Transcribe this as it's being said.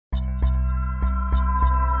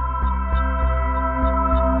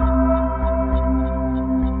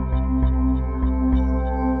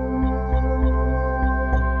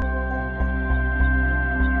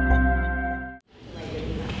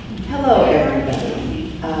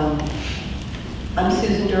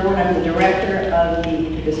the director of the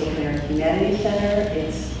Interdisciplinary Humanities Center.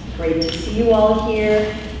 It's great to see you all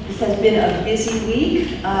here. This has been a busy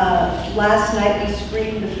week. Last night we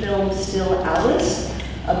screened the film Still Alice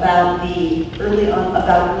about early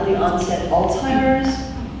onset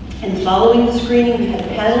Alzheimer's. And following the screening, we had a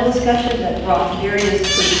panel discussion that brought various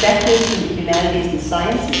perspectives from the humanities and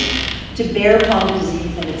sciences to bear upon the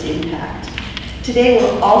disease and its impact. Today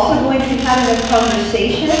we're also going to be having a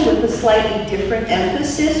conversation with a slightly different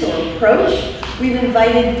emphasis or approach. We've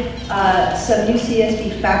invited some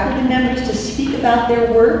UCSB faculty members to speak about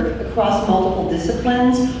their work across multiple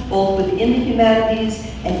disciplines, both within the humanities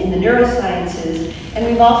and in the neurosciences. And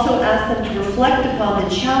we've also asked them to reflect upon the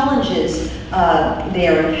challenges they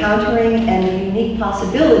are encountering and the unique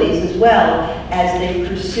possibilities as well as they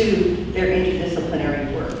pursue their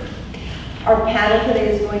interdisciplinary work. Our panel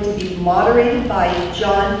today is going to be moderated by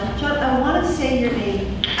John. John, I want to say your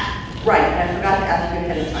name right, and I forgot to ask you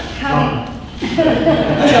ahead of time.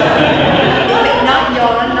 John. Not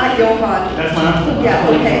Jan, not Johan. That's fine. Yeah,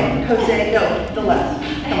 okay. Jose, no, the last.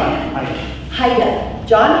 Come on. Haida.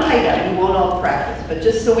 John Haida. We won't all practice, but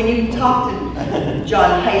just so when you talk to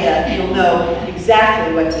John Haida, you'll know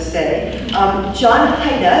exactly what to say. John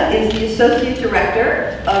Haida is the Associate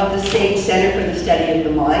Director of the State Center for the Study of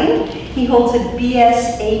the Mind. He holds a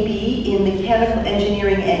BSAB in Mechanical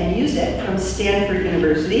Engineering and Music from Stanford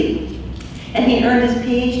University. And he earned his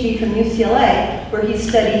PhD from UCLA, where he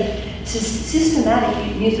studied systematic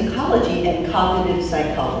musicology and cognitive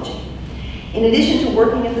psychology. In addition to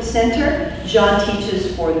working at the center, John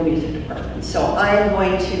teaches for the music department. So I am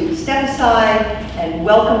going to step aside and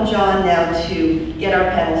welcome John now to get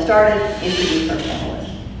our panel started, introduce our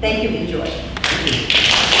panelists. Thank you, enjoy.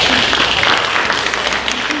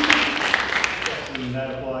 And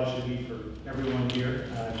that applause should be for everyone here,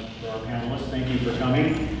 for our panelists. Thank you for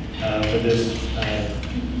coming. For this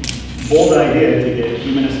bold idea to get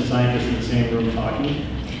humanists and scientists in the same room talking.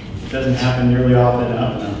 It doesn't happen nearly often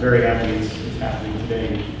enough, and I'm very happy it's happening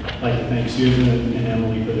today. I'd like to thank Susan and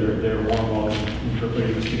Emily for their warm welcome and for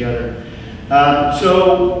putting this together.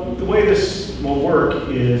 So the way this will work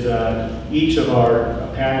is each of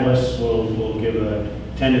our panelists will give a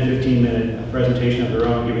 10 to 15 minute presentation of their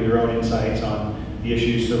own, giving their own insights on the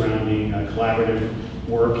issues surrounding collaborative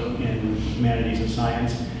work in humanities and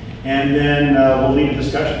science. And then we'll lead a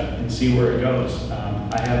discussion and see where it goes.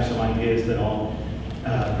 I have some ideas that I'll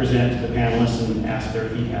present to the panelists and ask their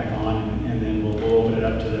feedback on, and then we'll open it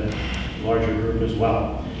up to the larger group as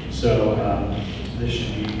well. So this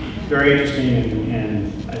should be very interesting,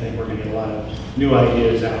 and I think we're going to get a lot of new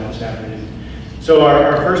ideas out this afternoon. So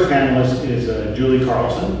our first panelist is Julie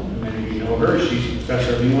Carlson. Many of you know her. She's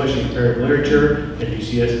Professor of English and Comparative Literature at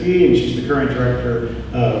UCSB, and she's the current Director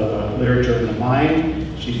of Literature in the Mind.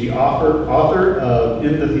 She's the author of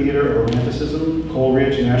In the Theater of Romanticism,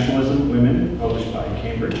 Coleridge, Nationalism, Women, published by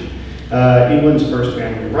Cambridge. England's First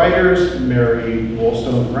Family Writers, Mary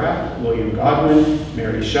Wollstonecraft, William Godwin,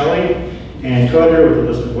 Mary Shelley, and co-editor with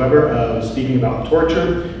Elizabeth Weber of Speaking About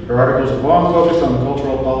Torture. Her articles have long focused on the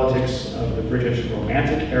cultural politics of the British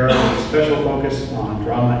Romantic era, with special focus on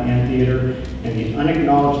drama and theater and the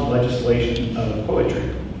unacknowledged legislation of poetry.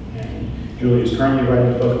 Julie is currently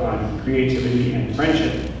writing a book on creativity and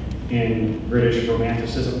friendship in British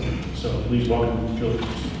Romanticism. So please welcome Julie.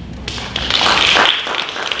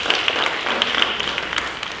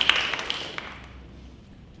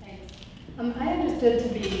 Thanks. I understood to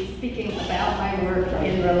be speaking about my work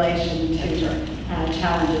in relation to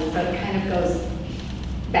challenges, so it kind of goes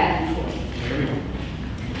back and forth.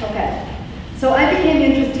 Okay. So I became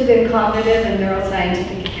interested in cognitive and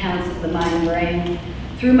neuroscientific accounts of the mind and brain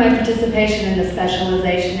through my participation in the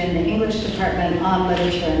specialization in the English department on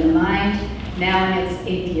literature and the mind, now in its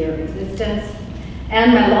 8th year of existence,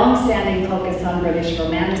 and my long-standing focus on British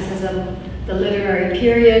Romanticism, the literary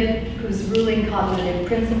period whose ruling cognitive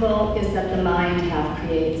principle is that the mind half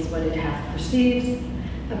creates what it half perceives,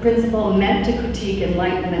 a principle meant to critique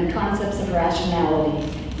Enlightenment concepts of rationality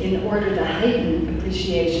in order to heighten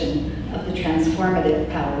appreciation of the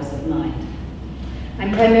transformative powers of mind.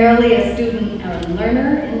 I'm primarily a student and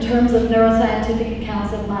learner in terms of neuroscientific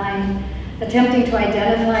accounts of mind, attempting to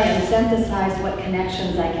identify and synthesize what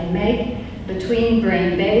connections I can make between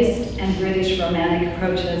brain-based and British Romantic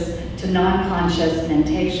approaches to non-conscious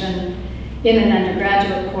mentation in an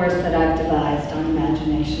undergraduate course that I've devised on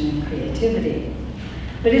imagination and creativity.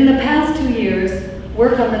 But in the past 2 years,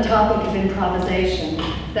 work on the topic of improvisation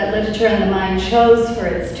that Literature and the Mind chose for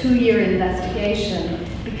its 2-year investigation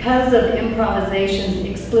because of improvisation's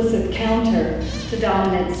explicit counter to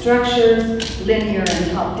dominant structures, linear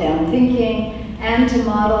and top-down thinking, and to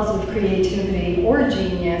models of creativity or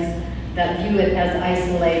genius that view it as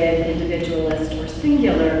isolated, individualist, or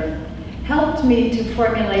singular, helped me to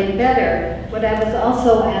formulate better what I was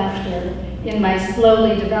also after in my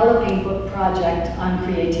slowly developing book project on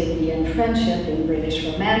creativity and friendship in British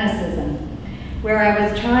Romanticism, where I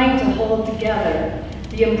was trying to hold together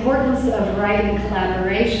the importance of writing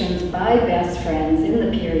collaborations by best friends in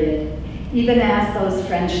the period, even as those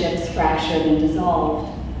friendships fractured and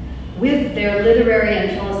dissolved, with their literary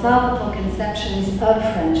and philosophical conceptions of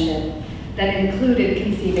friendship that included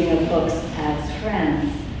conceiving of books as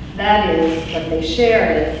friends. That is, what they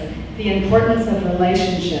share is the importance of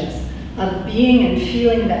relationships, of being and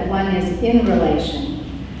feeling that one is in relation,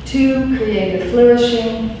 to creative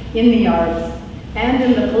flourishing in the arts and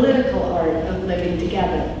in the political art of living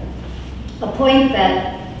together. A point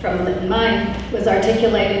that, from Lit Mind, was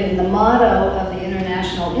articulated in the motto of the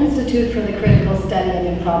International Institute for the Critical Study of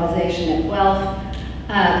Improvisation at Guelph,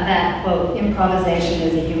 that, quote, improvisation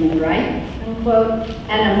is a human right, unquote,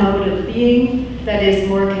 and a mode of being that is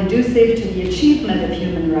more conducive to the achievement of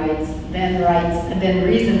human rights than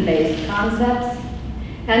reason-based concepts,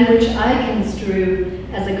 and which I construe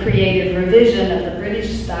as a creative revision of the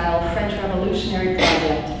British-style French Revolutionary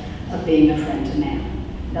project of being a friend to man.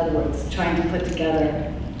 In other words, trying to put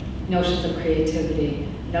together notions of creativity,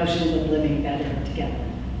 notions of living better together,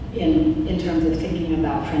 in terms of thinking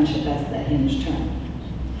about friendship as the hinge term.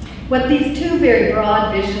 What these two very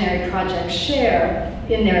broad visionary projects share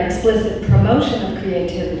in their explicit promotion of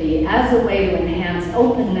creativity as a way to enhance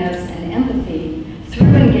openness and empathy through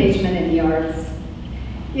engagement in the arts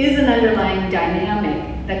is an underlying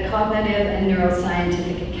dynamic that cognitive and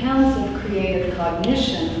neuroscientific accounts of creative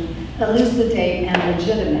cognition elucidate and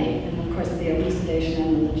legitimate. And of course, the elucidation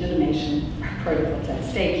and the legitimation are part of what's at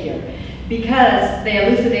stake here. Because they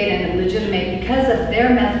elucidate and legitimate because of their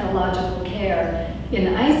methodological care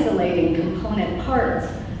in isolating component parts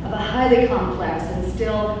of a highly complex and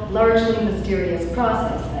still largely mysterious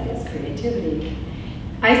process, that is creativity,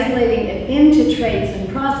 isolating it into traits and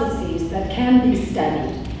processes that can be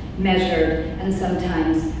studied, measured, and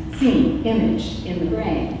sometimes seen, imaged in the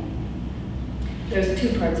brain. There's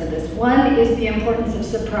two parts of this. One is the importance of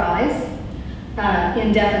surprise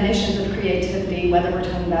in definitions of creativity, whether we're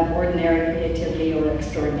talking about ordinary creativity or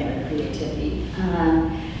extraordinary creativity.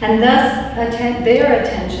 And thus, their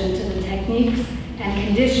attention to the techniques and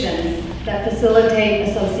conditions that facilitate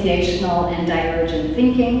associational and divergent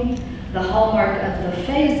thinking, the hallmark of the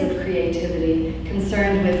phase of creativity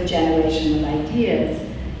concerned with generation of ideas,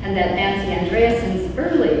 and that Nancy Andreasen's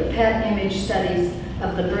early pet image studies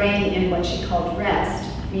of the brain in what she called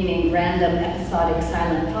rest, meaning random episodic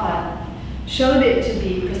silent thought, showed it to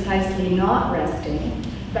be precisely not resting,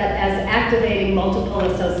 but as activating multiple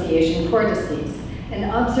association cortices, an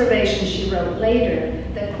observation she wrote later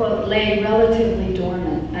that, quote, lay relatively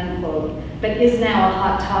dormant, unquote, but is now a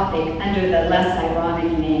hot topic under the less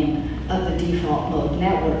ironic name of the default mode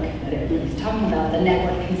network that everybody's talking about, the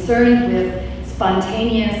network concerned with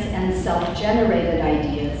spontaneous and self-generated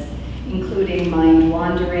ideas, including mind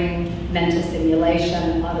wandering, mental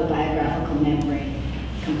simulation, autobiographical memory,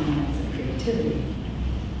 components of creativity.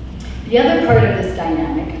 The other part of this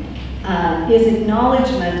dynamic is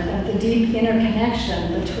acknowledgement of the deep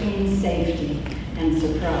interconnection between safety and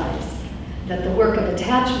surprise that the work of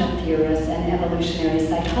attachment theorists and evolutionary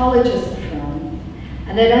psychologists affirm,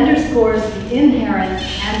 and that underscores the inherent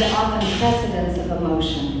and often precedence of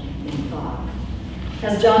emotion in thought.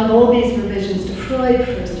 As John Bowlby's revisions to Freud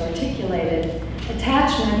first articulated,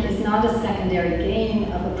 attachment is not a secondary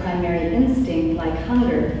gain of a primary instinct like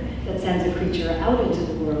hunger that sends a creature out into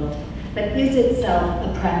the world, but is itself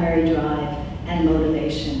a primary drive and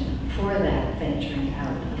motivation for that venturing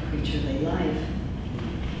out of creaturely life.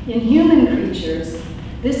 In human creatures,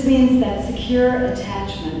 this means that secure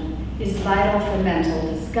attachment is vital for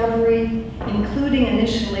mental discovery, including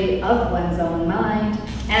initially of one's own mind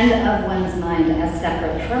and of one's mind as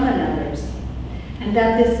separate from another's, and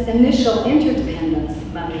that this initial interdependence,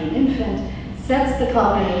 mother and infant, sets the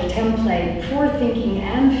cognitive template for thinking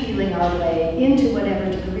and feeling our way into whatever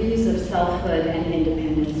degrees of selfhood and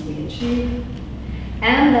independence we achieve,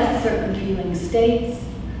 and that certain feeling states,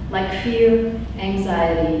 like fear,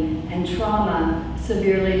 anxiety, and trauma,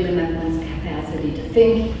 severely limit one's capacity to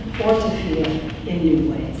think or to feel in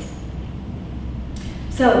new ways.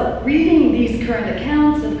 So, reading these current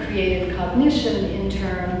accounts of creative cognition, in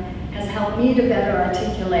turn, has helped me to better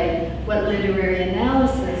articulate what literary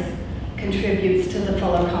analysis contributes to the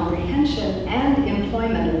fuller comprehension and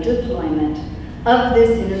employment or deployment of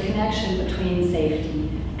this interconnection between safety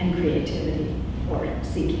and creativity, or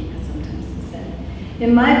seeking, as sometimes is said.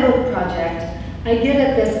 In my book project, I get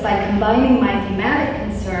at this by combining my thematic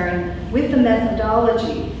concern with the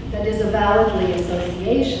methodology that is avowedly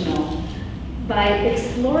associational, by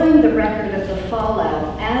exploring the record of the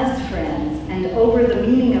fallout as friends and over the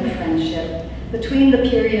meaning of friendship between the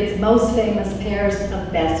period's most famous pairs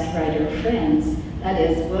of best writer friends, that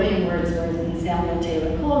is, William Wordsworth and Samuel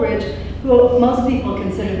Taylor Coleridge, who most people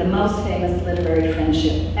consider the most famous literary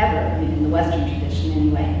friendship ever, I mean, in the Western tradition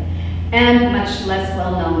anyway, and much less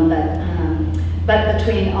well known, but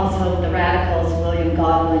between also the radicals William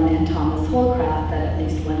Godwin and Thomas Holcraft, that at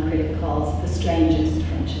least one critic calls the strangest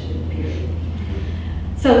friendship in the period.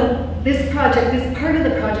 So this project, this part of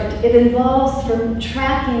the project, it involves from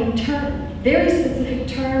tracking very specific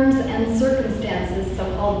terms and circumstances,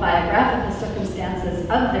 so-called biographical circumstances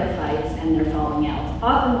of their fights and their falling outs,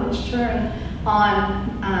 often which turn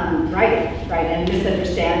on writing, and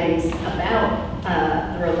misunderstandings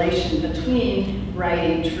about the relation between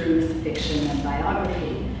writing, truth, fiction, and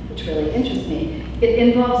biography, which really interests me. It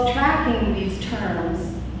involves tracking these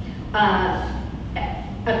terms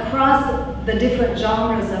across the different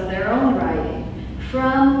genres of their own writing,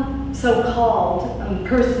 from so-called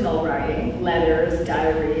personal writing, letters,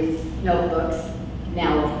 diaries, notebooks,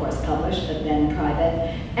 now of course published, but then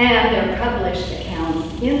private, and their published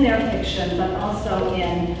accounts in their fiction, but also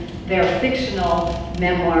in their fictional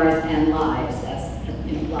memoirs and lives, as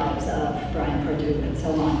lives of Brian Perdue and so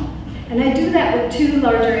on. And I do that with two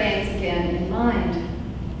larger aims again in mind.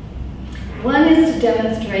 One is to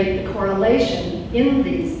demonstrate the correlation in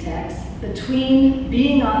these texts between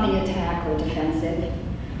being on the attack or defensive,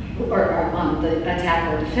 or on the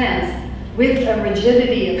attack or defense, with a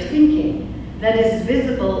rigidity of thinking that is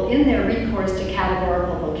visible in their recourse to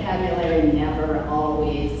categorical vocabulary, never,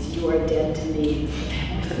 always, you are dead to me,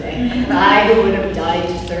 I who would have died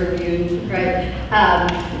to serve you, right?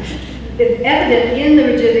 It's evident in the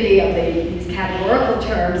rigidity of these categorical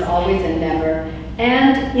terms, always and never,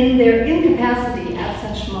 and in their incapacity at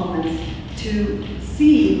such moments to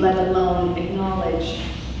see, let alone acknowledge,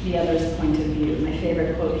 the other's point of view. My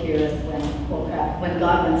favorite quote here is when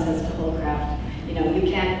Godwin says to Holcraft, you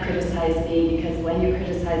can't criticize me because when you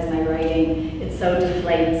criticize my writing, it so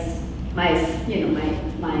deflates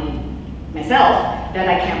myself that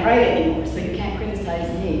I can't write anymore, so you can't criticize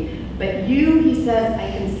me. But you, he says,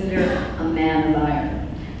 I consider a man of iron.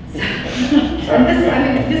 And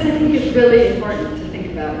this I think is really important to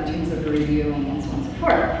think about in terms of reviewing and so on and so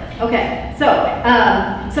forth. Okay,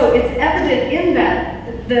 so it's evident in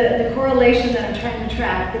that the correlation that I'm trying to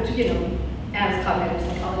track, which, as cognitive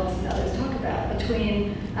psychologists and others talk about,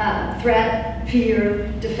 between threat, fear,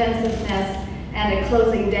 defensiveness, and a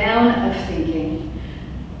closing down of thinking.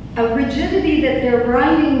 A rigidity that their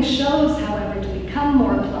writing shows, however, to become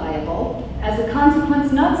more pliable as a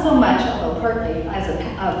consequence not so much, although partly, as of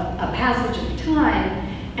a passage of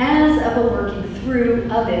time, as of a working through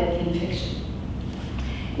of it in fiction.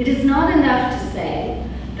 It is not enough to say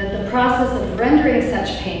that the process of rendering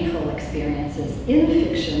such painful experiences in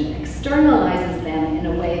fiction externalizes them in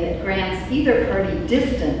a way that grants either party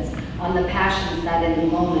distance on the passions that in the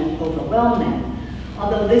moment overwhelm them.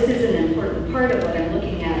 Although this is an important part of what I'm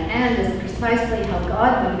looking at, and is precisely how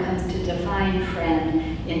Godwin comes to define friend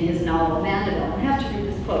in his novel Mandeville. I have to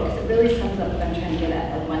read this quote because it really sums up what I'm trying to get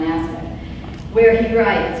at, or one aspect, where he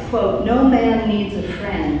writes, quote, "No man needs a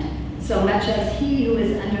friend so much as he who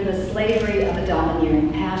is under the slavery of a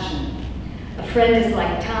domineering passion. A friend is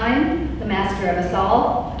like time, the master of us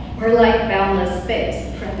all, or like boundless space.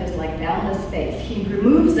 A friend is like boundless space. He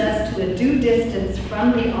removes us to a due distance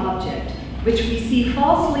from the object, which we see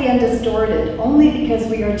falsely and distorted only because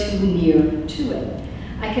we are too near to it.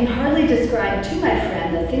 I can hardly describe to my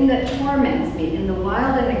friend the thing that torments me in the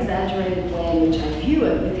wild and exaggerated way in which I view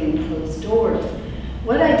it within closed doors.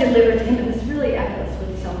 What I deliver to him," and this really echoes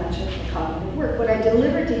with so much of the cognitive work, "what I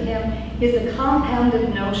deliver to him is a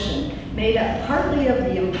compounded notion made up partly of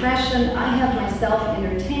the impression I have myself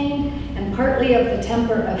entertained and partly of the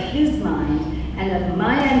temper of his mind and of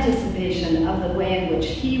my anticipation of the way in which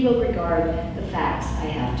he will regard the facts I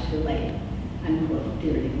have to relate." Unquote,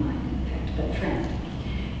 theory of mind, in fact, but friend.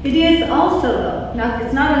 It is also, though,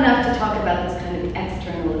 it's not enough to talk about this kind of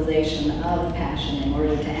externalization of passion in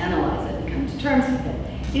order to analyze it and come to terms with it.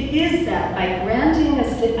 It is that by granting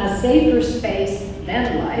a safer space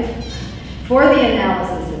than life for the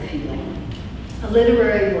analysis of feeling, a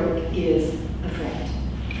literary work is a friend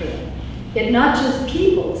for them. It not just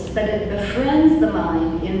peoples, but it befriends the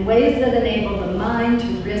mind in ways that enable the mind to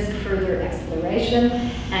risk further exploration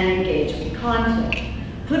and engage with conflict.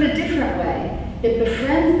 Put a different way, it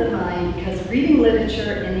befriends the mind because reading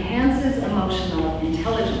literature enhances emotional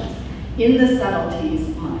intelligence in the subtleties,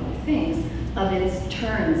 among other things, of its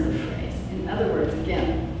turns of phrase. In other words,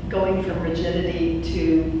 again, going from rigidity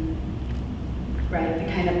to, right, the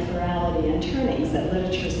kind of plurality and turnings that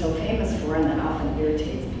literature is so famous for and that often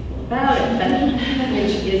irritates people about it, but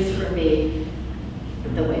which is, for me,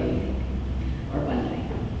 the way we think, or one way.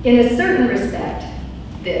 In a certain respect,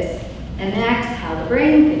 this enacts how the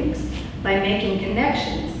brain thinks by making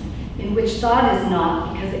connections in which thought is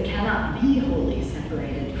not because it cannot be wholly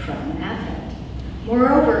separated from affect.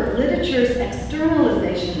 Moreover, literature's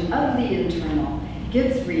externalization of the internal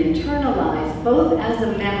gets re-internalized both as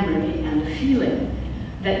a memory and a feeling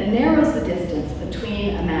that narrows the distance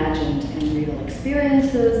between imagined and real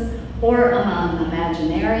experiences, or among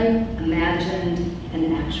imaginary, imagined,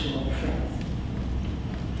 and actual friends.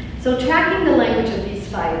 So tracking the language of these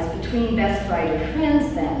fights between best writer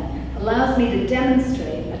friends, then, allows me to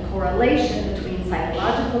demonstrate a correlation between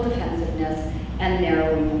psychological defensiveness and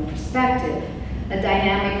narrowing of perspective, a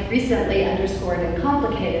dynamic recently underscored and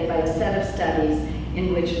complicated by a set of studies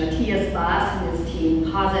in which Matthias Baas and his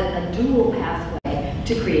team posit a dual pathway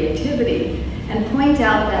to creativity and point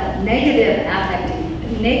out that negative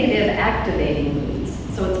activating moods,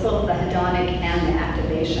 so it's both the hedonic and the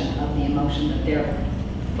activation of the emotion that they're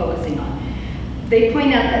focusing on. They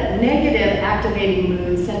point out that negative activating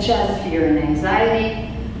moods, such as fear and anxiety,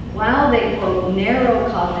 while they, quote, narrow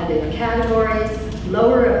cognitive categories,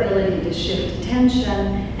 lower ability to shift attention,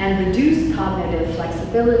 and reduce cognitive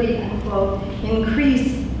flexibility, unquote,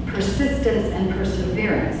 increase persistence and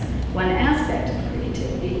perseverance, one aspect of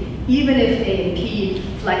creativity, even if they impede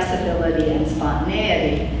flexibility and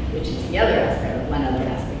spontaneity, which is the other aspect, one other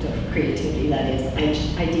aspect of creativity, that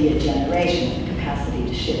is idea generation, the capacity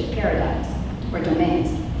to shift paradigms or domains.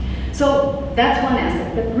 So that's one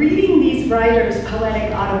aspect, but reading these writers'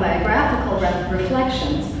 poetic autobiographical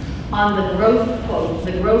reflections on the growth, quote,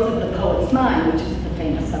 the growth of the poet's mind, which is the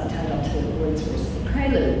famous subtitle to Wordsworth's The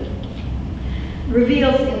Prelude,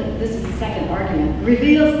 reveals, this is the second argument,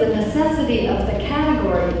 reveals the necessity of the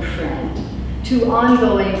category friend to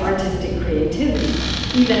ongoing artistic creativity,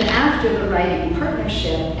 even after the writing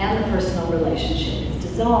partnership and the personal relationship is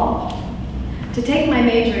dissolved. To take my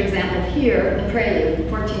major example here, The Prelude,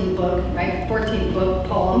 14-book, right, 14-book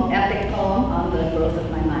poem, epic poem on the growth of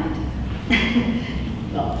my mind.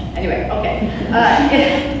 Well, anyway, okay. I think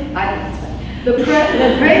it's fine. The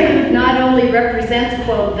Prelude not only represents,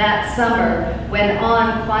 quote, that summer when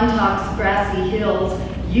on Quantock's grassy hills,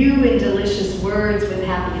 you in delicious words with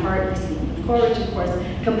happy heart, speaking of Coleridge, of course,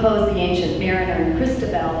 composed the ancient mariner and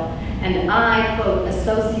Christabel, and I, quote,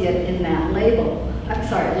 associate in that labor,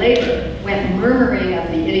 went murmuring of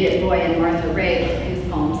the idiot boy and Martha Ray, his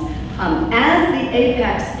poems, as the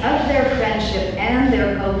apex of their friendship and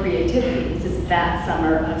their co-creativity. This is that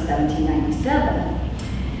summer of 1797.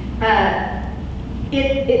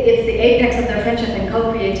 It's the apex of their friendship and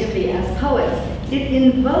co-creativity as poets. It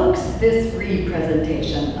invokes this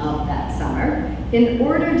representation of that summer in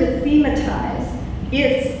order to thematize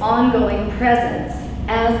its ongoing presence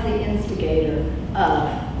as the instigator of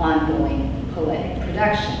ongoing poetic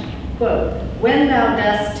production. Quote, when thou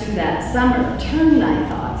dost to that summer turn thy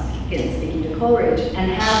thoughts, again speaking to Coleridge,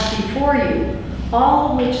 and have before you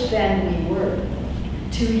all which then we were,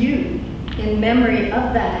 to you, in memory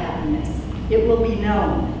of that happiness, it will be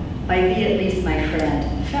known, by thee at least, my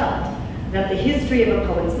friend, felt, that the history of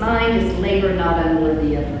a poet's mind is labor not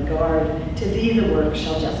unworthy of regard. To thee the work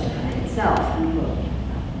shall justify itself, unquote.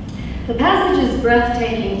 The passage is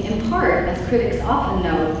breathtaking in part, as critics often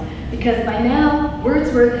note, because by now,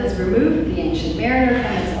 Wordsworth has removed the Ancient Mariner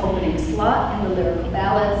from its opening slot in the Lyrical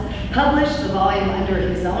Ballads, published the volume under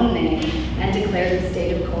his own name, and declared the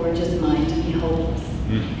state of Coleridge's mind to be hopeless.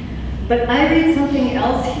 But I read something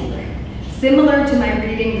else here, similar to my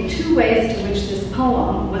reading the two ways to which this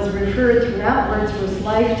poem was referred throughout Wordsworth's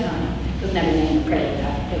lifetime. It was never named The Prelude.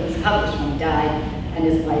 It was published when he died, and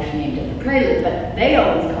his wife named it The Prelude, but they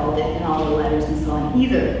always called it, in all the letters and so on,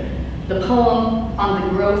 either the poem on the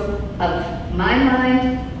growth of my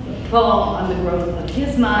mind, the poem on the growth of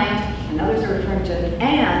his mind, and others are referring to it,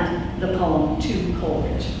 and the poem to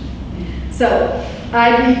Coleridge. So I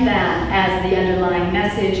read that as the underlying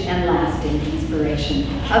message and lasting inspiration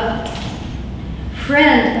of this.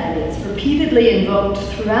 Friend, that is, repeatedly invoked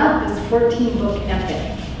throughout this 14-book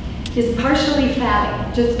epic, is partially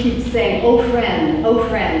phatic. Just keeps saying, oh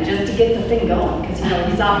friend, just to get the thing going, because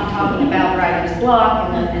he's often talking about writer's block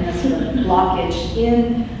and the sort of blockage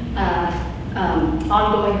in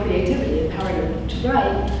ongoing creativity, the power to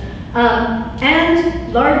write,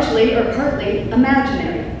 and largely or partly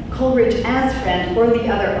imaginary. Coleridge as friend, or the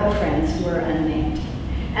other friends who are unnamed.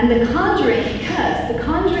 And the conjuring, because the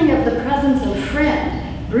conjuring of the presence of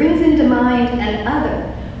friend brings into to mind an other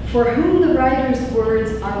for whom the writer's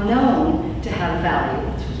words are known to have value.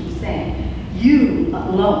 That's what he's saying. You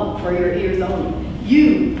alone, for your ears only,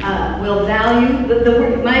 you will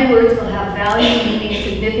value, my words will have value, meaning,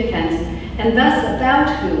 significance, and thus about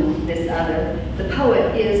whom this other, the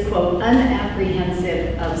poet, is, quote,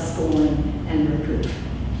 unapprehensive of scorn and reproof.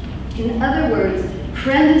 In other words,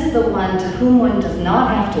 friend is the one to whom one does not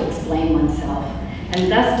have to explain oneself,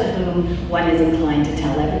 and thus to whom one is inclined to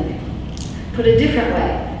tell everything. Put a different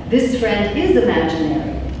way, this friend is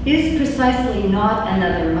imaginary, is precisely not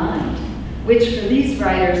another mind, which for these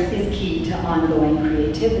writers is key to ongoing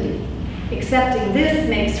creativity. Accepting this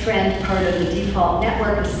makes friend part of the default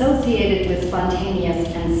network associated with spontaneous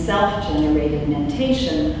and self-generated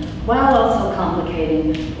mentation, while also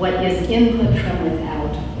complicating what is input from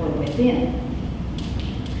without or within.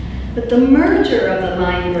 But the merger of the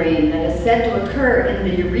mind-brain that is said to occur in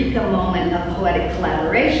the eureka moment of poetic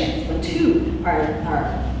collaborations, when two are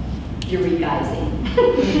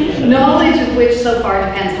eurechaizing, knowledge of which so far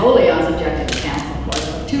depends wholly on subjective accounts, of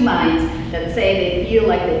course, of two minds that say they feel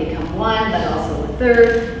like they become one, but also a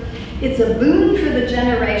third. It's a boon for the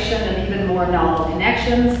generation of even more novel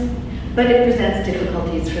connections, but it presents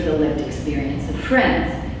difficulties for the lived experience of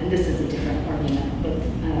friends. And this is a different argument with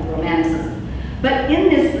Romanticism. But in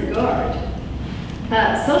this regard,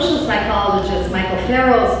 social psychologist Michael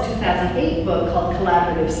Farrell's 2008 book called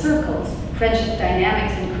Collaborative Circles, Friendship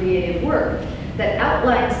Dynamics in Creative Work, that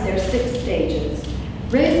outlines their 6 stages,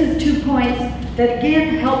 raises 2 points that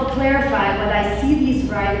again help clarify what I see these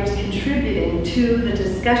writers contributing to the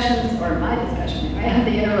discussions, or my discussion, right,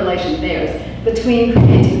 the interrelation theirs, between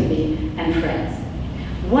creativity and friends.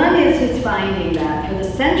 One is his finding that for the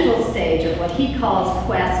central stage of what he calls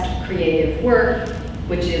quest creative work,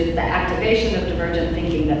 which is the activation of divergent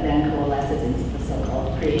thinking that then coalesces into the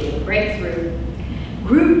so-called creative breakthrough,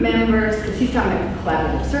 group members, because he's talking about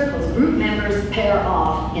collaborative circles, group members pair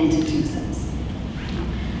off into twosome.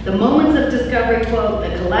 The moments of discovery, quote,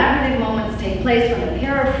 the collaborative moments take place when a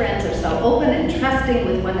pair of friends are so open and trusting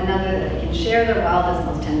with one another that they can share their wildest,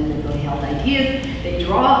 most tentatively held ideas. They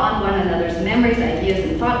draw on one another's memories, ideas,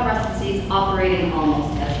 and thought processes, operating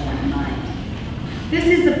almost as one mind. This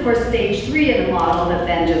is, of course, stage 3 in the model that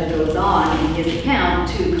then just goes on in his account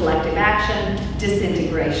to collective action,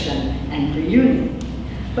 disintegration, and reunion.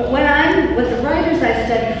 But what the writers I've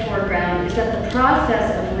studied foreground is that the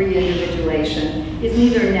process of re-individuation is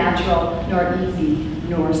neither natural, nor easy,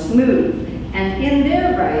 nor smooth. And in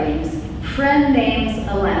their writings, friend names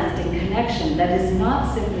a lasting connection that is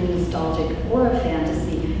not simply nostalgic or a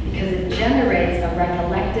fantasy, because it generates a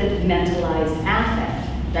recollected, mentalized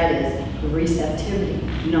affect, that is, receptivity,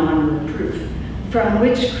 non-reproof, from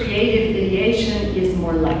which creative ideation is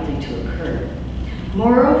more likely to occur.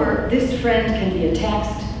 Moreover, this friend can be a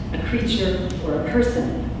text, a creature, or a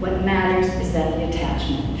person. What matters is that the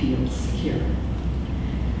attachment feels secure.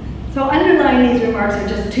 So underlying these remarks are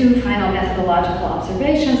just 2 final methodological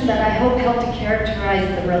observations that I hope help to characterize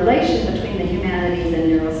the relation between the humanities and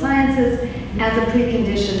neurosciences as a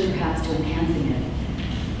precondition perhaps to enhancing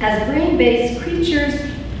it. As brain-based creatures,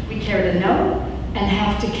 we care to know and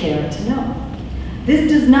have to care to know. This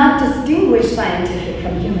does not distinguish scientific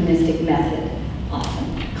from humanistic method,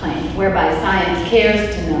 often claimed, whereby science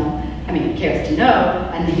cares to know,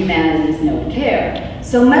 and the humanities know to care,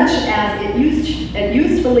 so much as it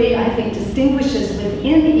usefully, I think, distinguishes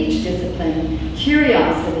within each discipline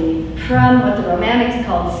curiosity from what the Romantics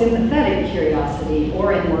called sympathetic curiosity,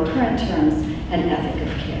 or in more current terms, an ethic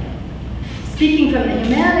of care. Speaking from the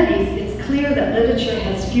humanities, it's clear that literature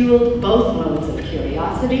has fueled both modes of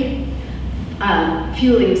curiosity,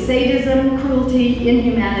 fueling sadism, cruelty,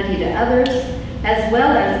 inhumanity to others, as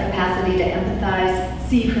well as capacity to empathize,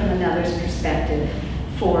 see from another's perspective,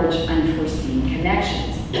 forge unforeseen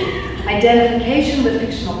connections. Identification with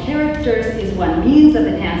fictional characters is one means of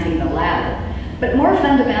enhancing the latter, but more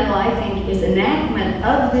fundamental, I think, is enactment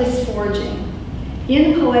of this forging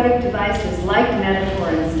in poetic devices like metaphor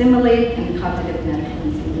and simile, and cognitive metaphor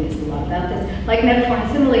and simile is a lot about this, like metaphor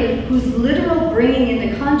and simile, whose literal bringing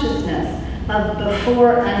into consciousness of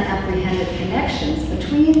before unapprehended connections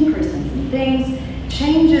between persons and things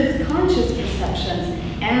changes conscious perceptions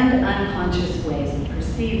and unconscious ways of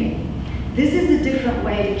perceiving. This is a different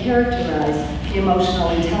way to characterize the emotional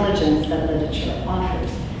intelligence that literature offers.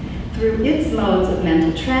 Through its modes of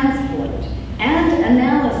mental transport and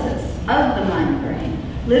analysis of the mind-brain,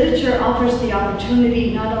 literature offers the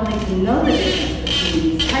opportunity not only to know the difference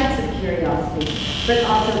between these types of curiosity, but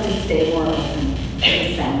also to stay more open to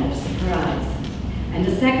the sound of surprise. And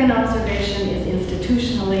the second observation is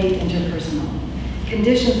institutionally interpersonal.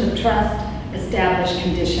 Conditions of trust, establish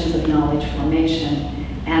conditions of knowledge formation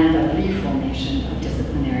and the reformation of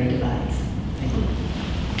disciplinary divides. Thank you.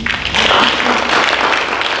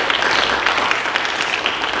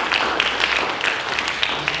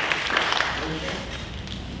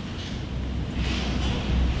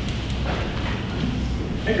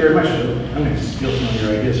 Thank you very much. I'm going to steal some of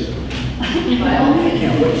your ideas. I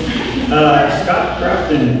can't wait. Scott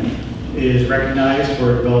Grafton is recognized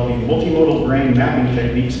for developing multimodal brain mapping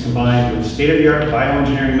techniques combined with state-of-the-art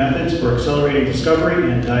bioengineering methods for accelerating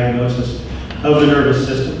discovery and diagnosis of the nervous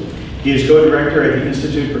system. He is co-director at the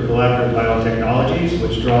Institute for Collaborative Biotechnologies,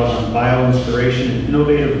 which draws on bioinspiration and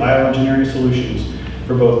innovative bioengineering solutions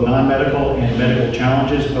for both non-medical and medical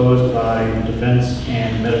challenges posed by the defense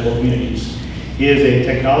and medical communities. He is a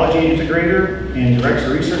technology integrator and directs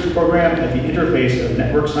a research program at the interface of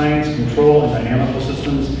network science, control and dynamical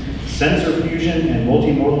systems, sensor fusion, and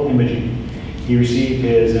multimodal imaging. He received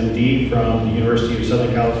his MD from the University of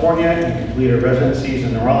Southern California and completed residencies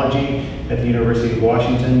in neurology at the University of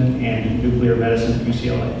Washington and nuclear medicine at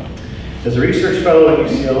UCLA. As a research fellow at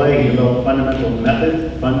UCLA, he developed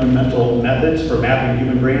fundamental methods for mapping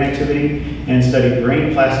human brain activity and studied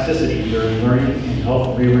brain plasticity during learning and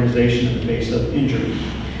health reorganization in the face of injury.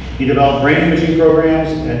 He developed brain imaging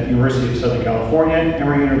programs at the University of Southern California,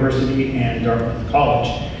 Emory University, and Dartmouth College.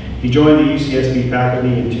 He joined the UCSB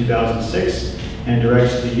faculty in 2006 and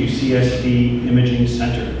directs the UCSB Imaging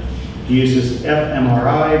Center. He uses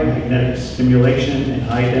fMRI, magnetic stimulation, and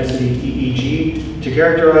high-density EEG to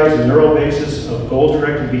characterize the neural basis of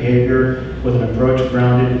goal-directed behavior with an approach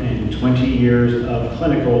grounded in 20 years of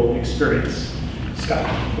clinical experience. Scott,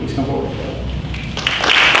 please come forward.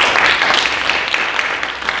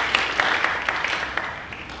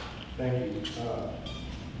 Thank you.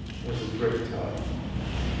 This is a great talk.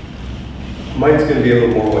 Mine's going to be a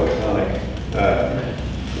little more laconic.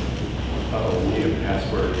 We need a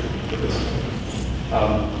password for this.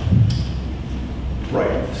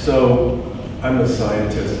 Right. So I'm a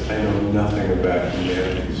scientist. I know nothing about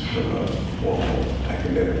humanities from a formal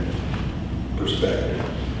academic perspective.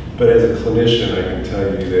 But as a clinician, I can tell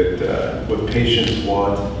you that what patients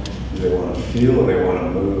want is they want to feel and they want to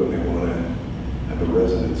move and they want to have a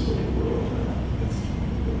resonance with the world.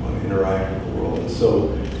 They want to interact with the world. And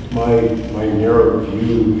so my narrow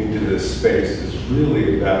view into this space is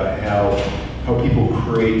really about how people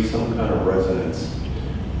create some kind of resonance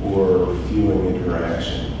or feeling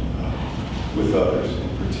interaction with others in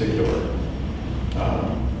particular.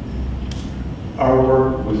 Our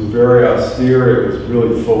work was very austere. It was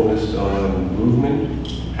really focused on movement,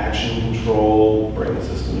 action control, brain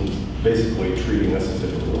systems, basically treating us as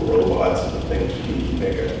if we were robots and the things you need to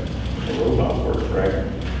make a robot work, right?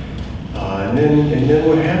 And then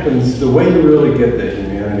what happens, the way you really get the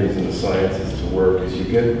humanities and the sciences to work is you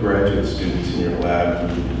get graduate students in your lab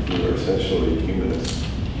who are essentially humanists.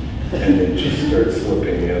 And they just start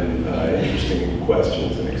slipping in interesting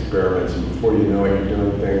questions and experiments, and before you know it, you're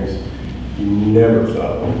doing things you never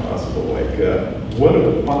thought were possible. Like, what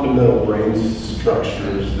are the fundamental brain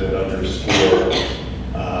structures that underscore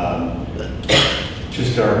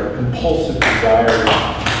just our compulsive desire,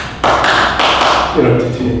 to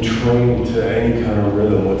entrain into any kind of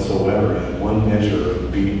rhythm whatsoever? One measure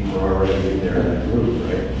of beat, we're already in there in a groove,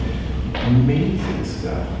 right? Amazing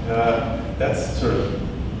stuff.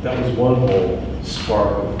 That was one whole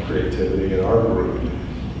spark of creativity in our group.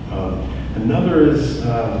 Another is,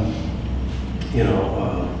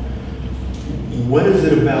 what is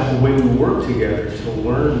it about the way we work together to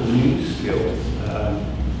learn new skills?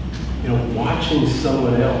 Watching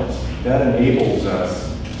someone else, that enables us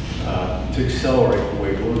to accelerate the way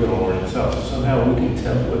we're going to learn itself. So somehow we can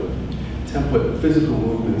template physical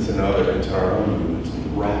movements into our own movements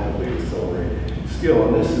and rapidly accelerate skill.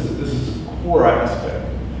 And this is a core aspect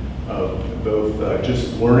of both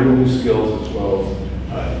just learning new skills as well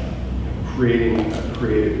as creating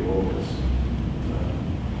creative moments.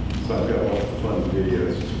 So I've got a lot of fun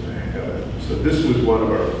videos just for the heck of it. So this was one of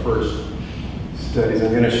our first studies.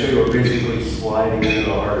 I'm going to show you basically sliding into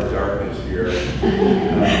the heart of darkness here.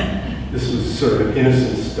 This was sort of an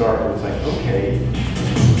innocent start where it's like, okay,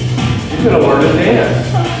 you're going to learn to dance.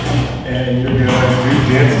 And you're going to do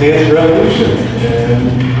Dance Revolution. And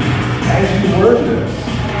as you learn this,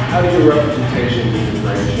 how do your representations in your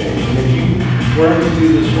brain change? And if you learn to do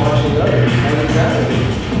this watching others, how does that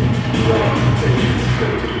your representations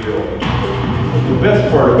to build? The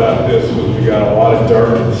best part about this was we got a lot of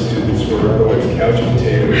Dartmouth students who were otherwise couch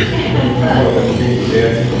potatoes,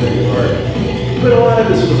 dancing pretty hard. But a lot of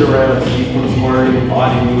this was around sequence learning,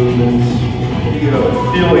 body movements, the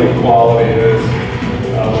feeling quality of this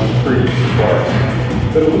was pretty sparse.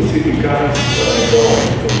 But at least it got us going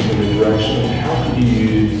in the direction of how could you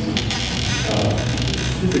use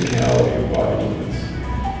physicality of body movements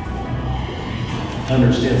to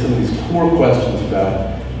understand some of these core questions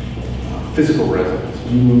about physical resonance.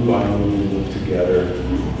 We move, I move, we move together.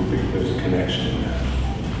 There's a connection in that.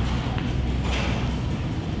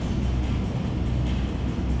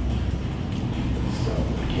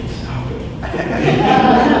 I can't stop it.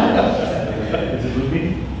 Is it moving?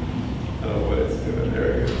 I don't know what it's doing. There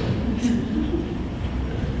it goes.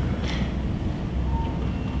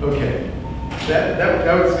 Okay.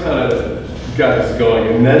 That was kind of got us going.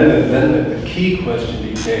 And then the key question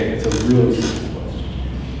became, it's a really simple question.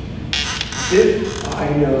 If I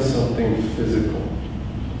know something physical,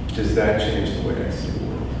 does that change the way I see the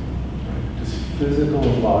world? Right? Does physical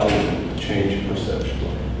embodiment change perception?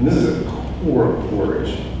 And this is a core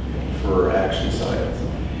issue for action science.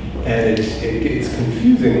 And it's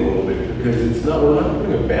confusing a little bit because we're not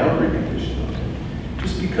putting a boundary condition on it.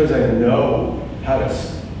 Just because I know how to,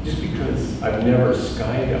 just because I've never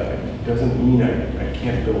skydived doesn't mean I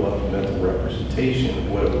can't build up a mental representation of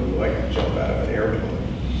what it would be like to jump out of an airplane,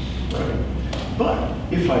 right? But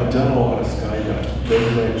if I've done a lot of skydiving,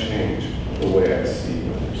 does that change the way I see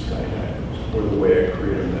other skydivers or the way I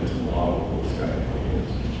create a mental model of what skydiving is?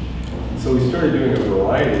 And so we started doing a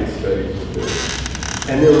variety of studies with this.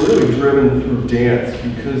 And they were really driven through dance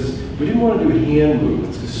because we didn't want to do hand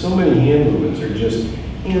movements because so many hand movements are just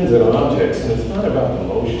hands and objects, and it's not about the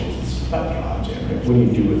motions, it's about the object. Right? What do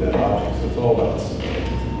you do with that object? So it's all about the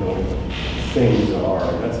semantics of knowing what things are,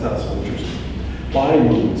 and that's not so interesting. Body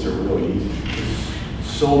movements are really easy because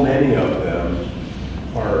so many of them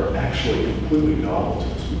are actually completely novel to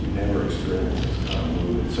us. We've never experienced this kind of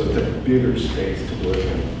movement, so it's a bigger space to work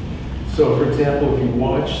in. So for example, if you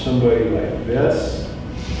watch somebody like this,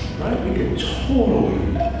 right, we can totally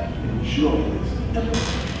enjoy this.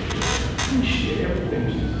 Appreciate everything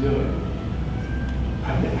she's doing. I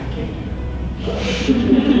can't do it.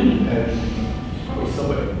 And probably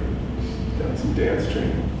somebody who's done some dance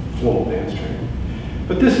training, formal dance training.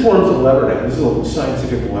 But this forms a lever now. This is a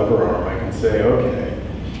scientific lever arm. I can say, okay,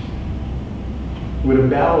 would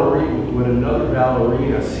another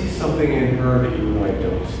ballerina see something in her that you and I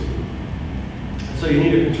don't see? So you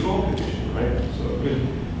need a control condition, right? So a good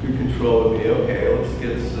control would be, okay, let's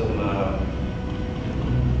get some,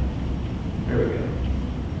 there we go.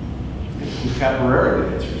 Let's get some capoeira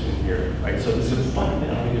dancers in here, right? So this is a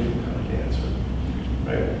fundamentally different kind of dancer,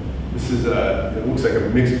 right? This is it looks like a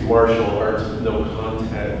mixed martial arts with no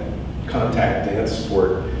contact dance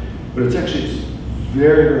sport, but it's actually just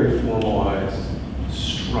very, very formalized,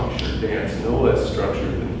 structured dance, no less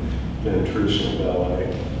structured than traditional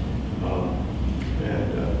ballet.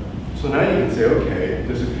 So now you can say, okay,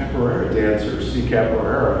 does a capoeira dancer see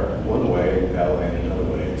capoeira one way and ballet in another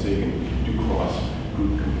way? And so you can do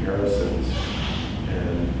cross-group comparisons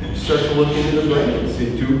and start to look into the brain and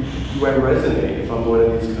see, do I resonate if I'm one of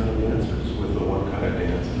these kind of dancers with the one kind of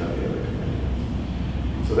dance and not the other kind of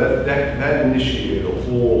dance? So that initiated a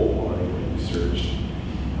whole line of research.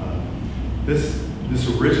 This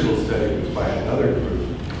original study was by another group,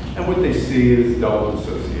 and what they see is double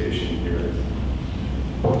dissociation here.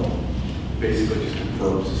 Basically just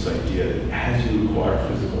confirms this idea that as you acquire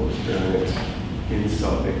physical experience in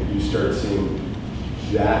something, you start seeing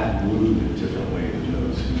that movement differently than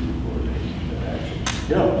those who are making that action.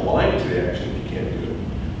 You're not blind to the action if you can't do it,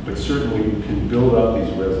 but certainly you can build up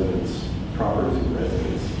these resonance, properties of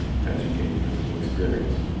resonance as you gain physical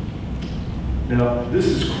experience. Now, this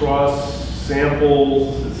is cross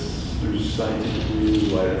samples. There's scientific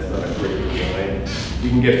reasons why that's not a great design. You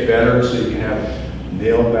can get better, so you can have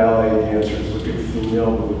male ballet dancers look at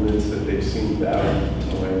female movements that they've seen thousands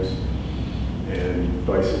of times, and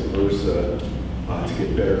vice versa, to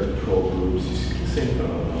get better control groups. You see the same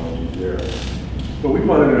phenomenology there. But we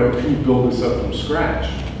wanted to know, can you build this up from scratch?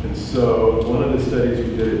 And so one of the studies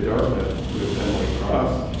we did at Dartmouth with Emily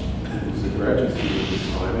Cross, who was a graduate student at the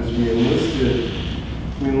time, is we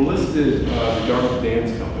enlisted the Dartmouth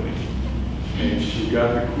Dance Company, and she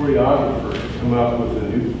got the choreographer to come up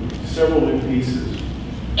with several new pieces.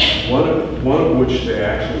 One of which they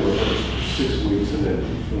actually rehearsed for 6 weeks and then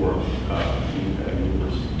performed at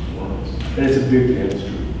university performance. And it's a big dance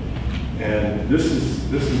troupe. And this is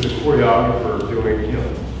the choreographer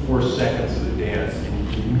doing 4 seconds of the dance,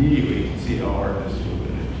 and you immediately can see how hard this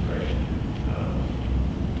movement is, right?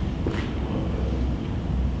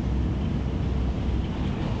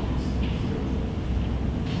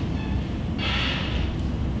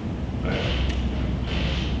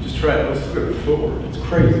 Try it. Let's look at the footwork. It's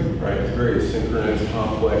crazy, right? It's very asynchronous,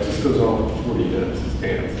 complex. This goes on for 40 minutes, this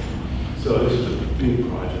dance. So this is a big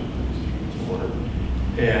project for these people to learn.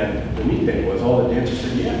 And the neat thing was all the dancers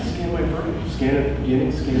said, yeah, scan my brain. Scan it at the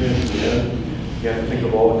beginning, scan it at the end. You have to think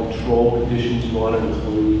of all the control conditions you want to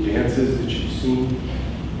include, dances that you've seen,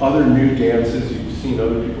 other new dances you've seen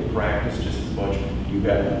other people practice just as much as you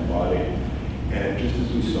have in the body. And just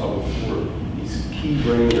as we saw before, these key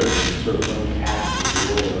brain areas sort of unpack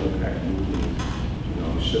the world and unpack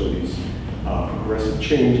movement, show these progressive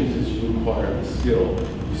changes as you acquire the skill.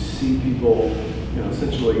 You see people,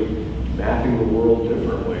 essentially mapping the world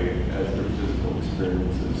differently as their physical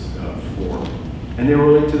experiences form. And they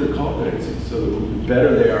relate to their competency. So the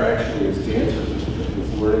better they are actually as dancers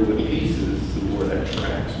as learning the pieces, the more that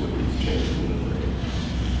tracks with these changes in the brain.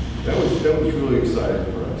 That was really exciting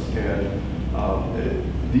for us.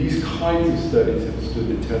 And these kinds of studies have stood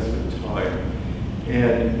the test of time.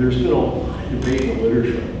 And there's been a lot of debate in the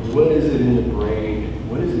literature. What is it in the brain?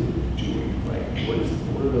 What is it doing? Like,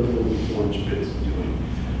 what are those little orange bits doing?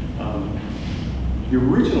 The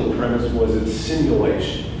original premise was it's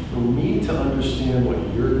simulation. For me to understand what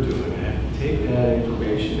you're doing, I have to take that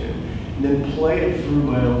information in and then play it through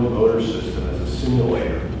my own motor system as a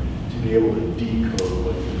simulator to be able to decode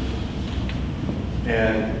what you're doing.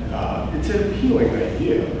 And it's an appealing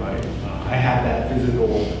idea, right? I have that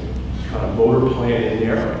physical kind of motor plan in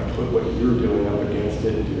there. I put what you're doing up against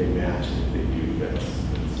it, and do they match? And if they do, that's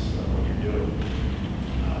what you're doing.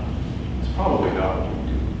 It's probably not what we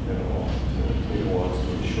do at all. To make a long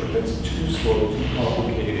story short, that's too slow, too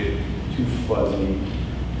complicated, too fuzzy.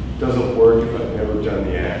 Doesn't work if I've never done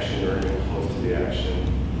the action or even close to the action.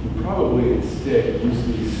 We probably instead use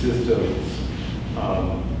these systems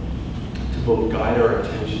to both guide our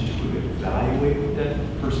attention to evaluate what that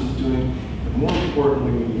person's doing, and more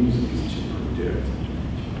importantly, we use these to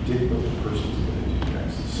predict what the person's going to do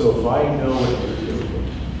next. So if I know what you're doing,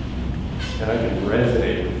 and I can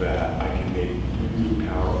resonate with that, I can make really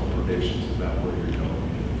powerful predictions about where you're going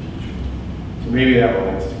in the future. So maybe that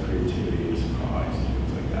relates to creativity and surprise and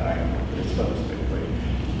things like that. I don't know, but it's fun to speculate.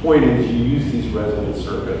 The point is, you use these resonant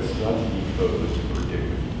circuits not to decode, but to predict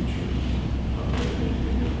the future.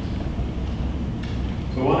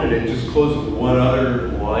 So I wanted to just close with one other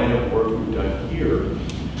line of work we've done here.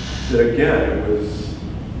 That again, it was,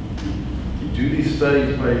 you do these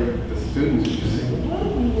studies by the students who just say, well, why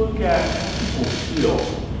don't we look at how people feel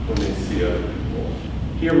when they see other people?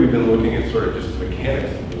 Here we've been looking at sort of just the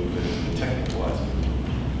mechanics of movement and the technical aspects.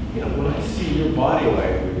 When I see your body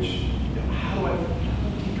language, how do I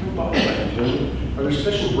decode body language? Are there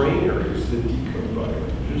special brain areas that decode body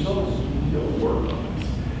language? There's always work on this.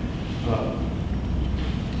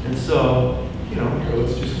 And so, here,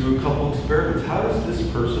 let's just do a couple experiments. How does this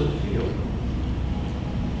person feel?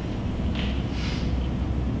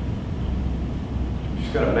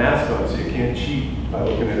 She's got a mask on, so you can't cheat by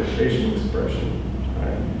looking at her facial expression,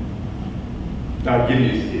 right? Now, I'm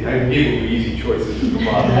giving you easy choices to the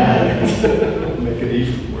bottom. Make it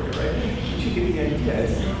easy for you, right? But you get the idea.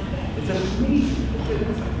 It's amazing.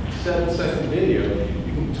 It's like a 7-second video.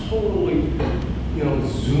 You can totally,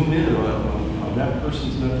 zoom in on that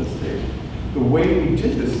person's mental state. The way we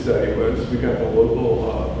did this study was we got the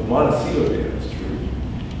local, the Montecito dance troupe.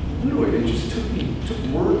 Literally, they just took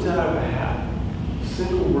words out of a hat,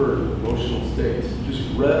 single word emotional states, just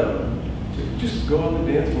read them, to just go on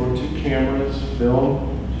the dance floor, 2 cameras,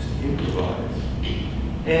 film, just improvise.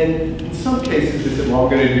 And in some cases, they said, well, I'm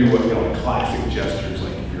going to do what, like classic gestures,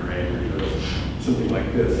 like if you're angry or something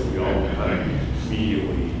like this, and we all kind of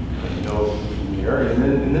immediately kind of know from the area.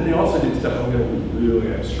 And then they also did stuff I'm going to be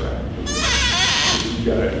really abstract. You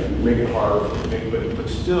gotta make it harder for me, but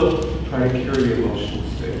still try to carry the emotional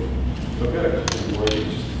state. So I've got a couple more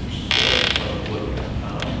just to look at.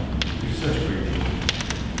 You're such a great team.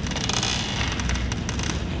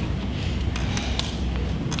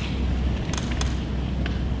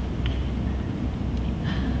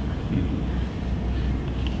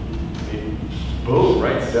 Boom,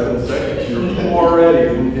 right? 7 seconds. You're already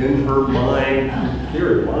in her mind,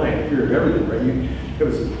 theory of everything, right? You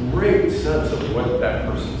have this great sense of what that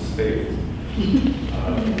person's state is. It's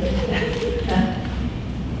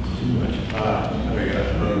too much.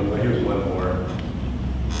 Here's one more.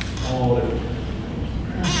 All different kinds of things.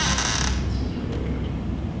 This is really good.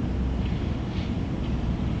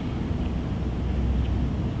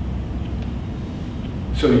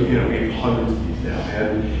 So, we have hundreds of these now,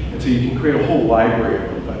 and so you can create a whole library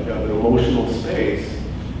of an emotional space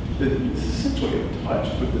that is essentially a touch,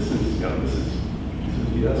 but this is the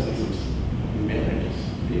essence of humanity's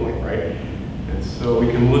feeling, right? And so we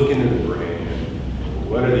can look into the brain and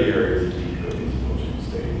what are the areas that decode these emotional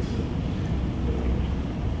states.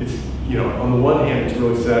 It's, you know, on the one hand, it's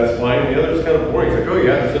really satisfying, and the other is kind of boring. It's like, oh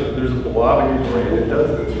yeah, there's a blob in your brain that does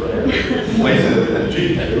this, right? Place it in the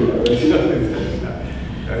G food.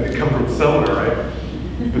 They come from somewhere, right?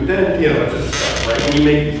 But then, you know, it's just stuff, right? When you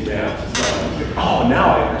make these maps, it's not like, oh, now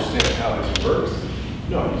I understand how this works.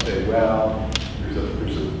 No, you say, well,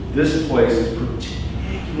 this place is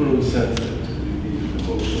particularly sensitive to the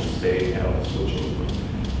emotional state, how it's switching from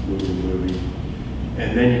movie to movie.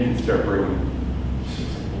 And then you can start bringing,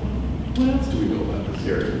 what else do we know about this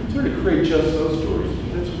area? Sort of create just those stories, but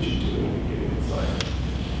that's what you do in the beginning of science.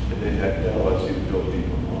 And then that allows you to build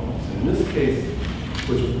deeper models. And in this case,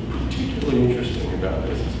 what's particularly interesting about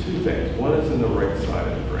this is two things. One is in the right side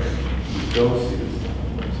of the brain. You don't see this stuff on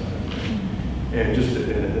the right side of the brain. And just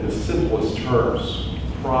in the simplest terms,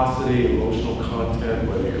 prosody, emotional content,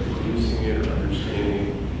 whether you're producing it or understanding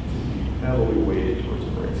it, is heavily weighted towards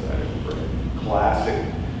the right side of the brain. Classic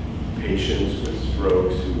patients with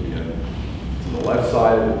strokes who can, on the left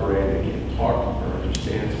side of the brain, they can't talk or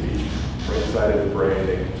understand speech. Right side of the brain,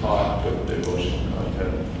 they can talk, but the emotional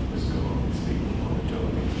content is going to speak on the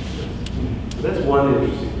tongue. So that's one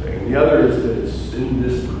interesting thing. The other is that it's in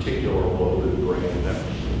this particular lobe of the brain, in that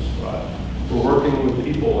particular spot. We're working with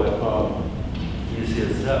people at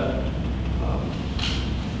UCSB,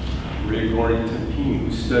 Rigor Tempini, who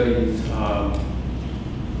studies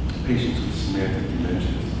patients with semantic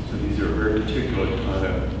dementias. So these are very particular kind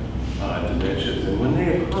of dementias. And when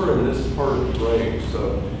they occur in this part of the brain,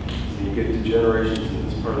 so you get degenerations in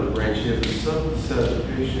this part of the brain, she has a subset of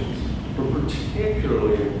patients who are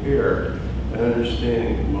particularly impaired at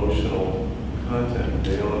understanding emotional content,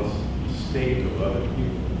 valence, state of other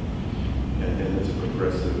people. And then it's a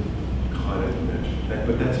progressive kind of dementia.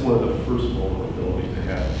 But that's one of the first vulnerabilities they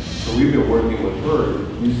have. So we've been working with her to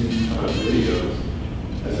use these kind of videos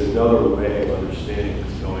as another way of understanding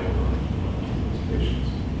what's going on in those patients.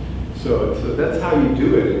 So that's how you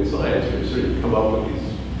do it in science. You sort of come up with these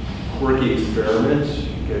quirky experiments,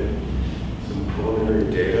 you get some preliminary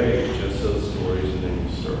data, you adjust those stories, and then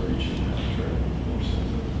you start reaching that track more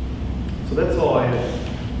sensitive. So that's all I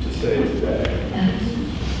have to say today.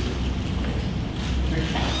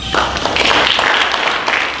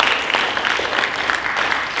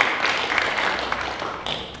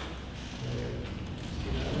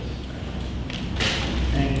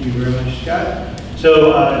 Thank you very much, Scott.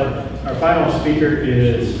 So our final speaker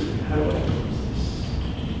is, how do I close this?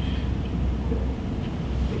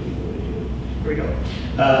 Here we go.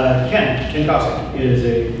 Ken Kosik is a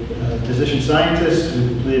physician scientist who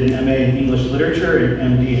completed an MA in English literature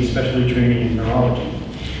and MD in specialty training in neurology.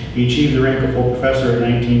 He achieved the rank of full professor in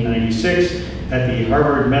 1996 at the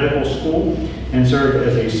Harvard Medical School and served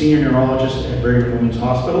as a senior neurologist at Brigham Women's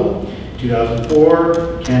Hospital. In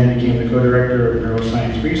 2004, Ken became the co-director of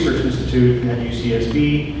Neuroscience Research Institute at UCSB.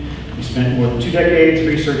 He spent more than 2 decades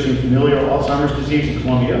researching familial Alzheimer's disease in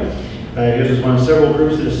Colombia. He was one of several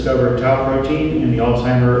groups to discover tau protein in the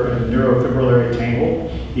Alzheimer neurofibrillary tangle.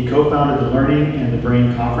 He co-founded the Learning and the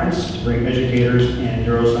Brain Conference to bring educators and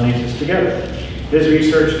neuroscientists together. His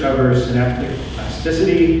research covers synaptic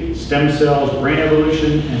plasticity, stem cells, brain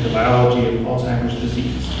evolution, and the biology of Alzheimer's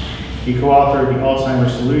disease. He co-authored The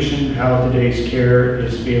Alzheimer's Solution, How Today's Care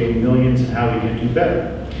is Failing Millions and How We Can Do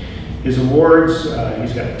Better. His awards,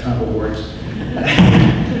 he's got a ton of awards.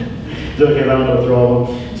 It's okay if I don't go through all of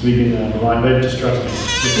them, so we can move on, but just trust me,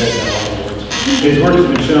 this guy's got all the awards. His work has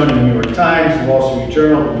been shown in the New York Times, the Wall Street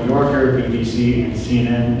Journal, the New Yorker, BBC, and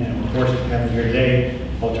CNN, and of course, to have him here today,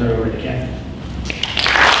 I'll turn it over to Ken.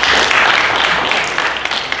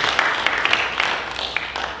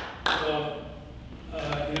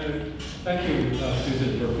 Thank you,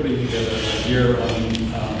 Susan, for putting together a year on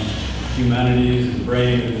humanities and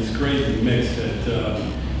brain and this great mix that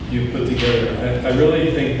you've put together. I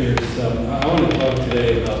really think there's, I want to talk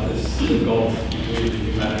today about the gulf between the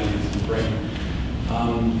humanities and brain.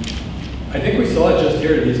 I think we saw it just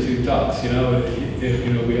here in these 2 talks. We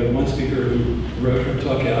had one speaker who wrote her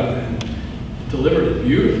talk out and delivered it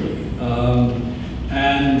beautifully.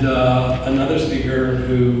 And another speaker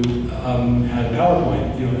who had PowerPoint.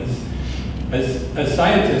 As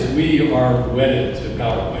scientists, we are wedded to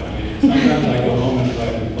PowerPoint. I mean, sometimes I go home and if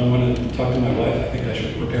I want to talk to my wife, I think I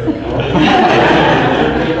should prepare a PowerPoint.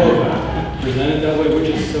 Present it that way. We're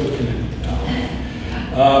just so connected to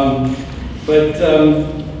PowerPoint. But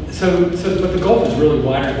the gulf is really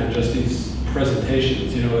wider than just these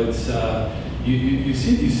presentations. It's you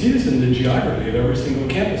see this in the geography of every single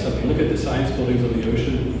campus. I mean, look at the science buildings on the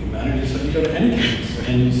ocean and the humanities. So you go to any campus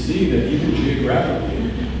and you see that even geographically,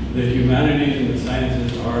 the humanities and the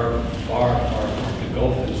sciences are far, far apart. The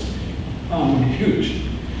gulf is huge.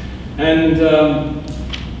 And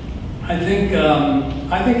I think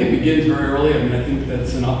it begins very early. I mean, I think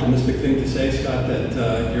that's an optimistic thing to say, Scott,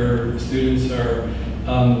 that your students are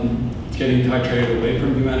getting titrated away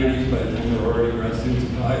from humanities by the time they're already grad students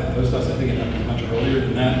and postdocs. I think it happens much earlier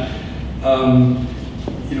than that.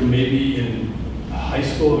 You know, maybe in high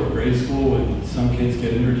school or grade school, when some kids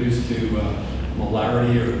get introduced to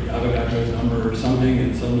molarity or Avogadro's number or something,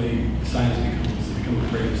 and suddenly science become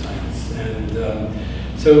afraid of science.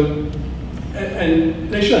 And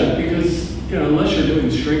they shouldn't, because, you know, unless you're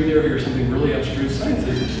doing string theory or something really abstruse, science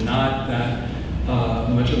is not that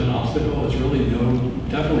much of an obstacle. It's really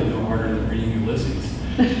definitely no harder than reading Ulysses.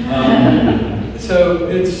 So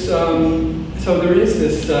it's so there is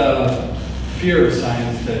this fear of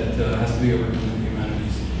science that has to be overcome in the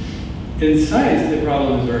humanities. In science, the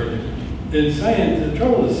problem is very different. In science, the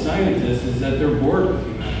trouble with scientists is that they're bored with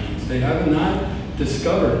humanities. They have not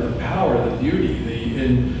discovered the power, the beauty,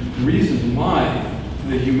 and reason why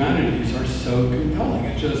the humanities are so compelling.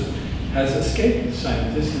 It just has escaped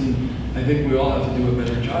scientists, and I think we all have to do a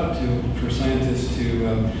better job for scientists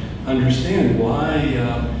to understand why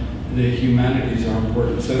the humanities are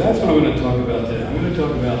important. So that's what I'm going to talk about today. I'm going to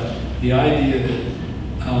talk about the idea that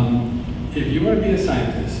if you want to be a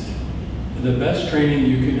scientist, the best training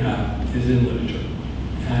you can have is in literature.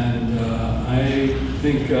 And I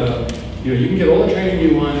think you know, you can get all the training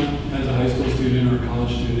you want as a high school student or a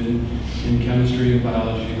college student in chemistry and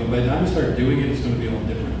biology, but by the time you start doing it, it's going to be all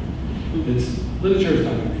different. Literature is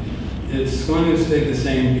not going to be different. It's going to stay the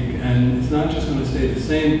same, and it's not just going to stay the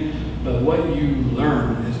same, but what you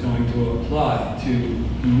learn is going to apply to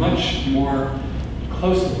much more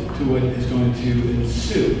closely to what is going to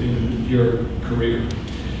ensue in your career.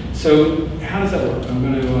 So how does that work? I'm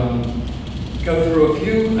going to go through a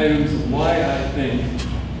few items of why I think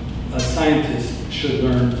a scientist should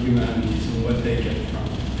learn humanities and what they get from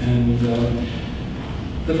it. And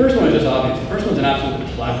the first one is just obvious. The first one's an absolute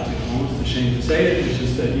platitude. I'm almost ashamed to say it. It's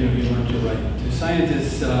just that, you know, you learn to write. The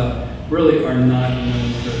scientists really are not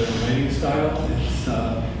known for their writing style.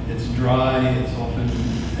 It's dry. It's often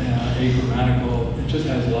agrammatical. It just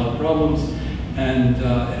has a lot of problems, and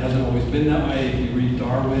it hasn't always been that way. If you read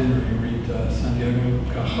Darwin or you read Santiago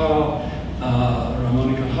Cajal,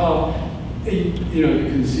 Ramon y Cajal, you know, you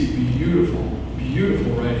can see beautiful,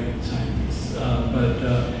 beautiful writing in scientists, but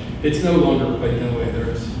it's no longer quite that way.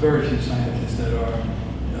 There's very few scientists that are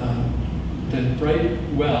that write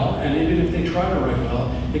well, and even if they try to write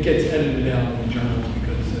well, it gets edited out in journals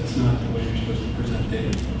because that's not the way you're supposed to present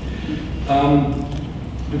data.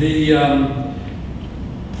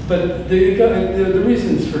 But the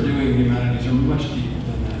reasons for doing humanities are much deeper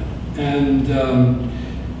than that,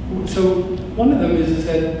 and so one of them is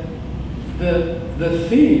that the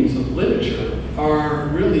themes of literature are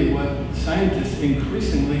really what scientists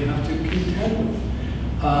increasingly have to contend with.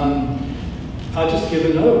 I'll just give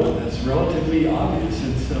another one that's relatively obvious.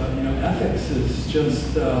 It's you know, ethics is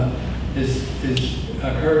just is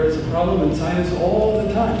a problem in science all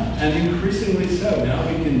the time, and increasingly so. Now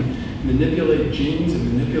we can manipulate genes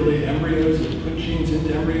and manipulate embryos and put genes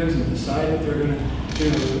into embryos and decide if they're going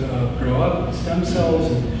to grow up with stem cells,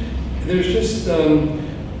 and there's just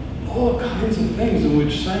all kinds of things in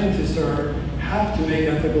which scientists have to make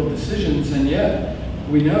ethical decisions, and yet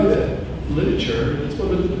we know that literature, it's a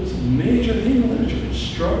major theme of literature, is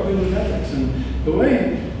struggling with ethics. And the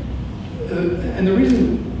way, and the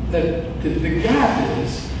reason that the gap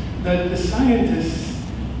is that the scientists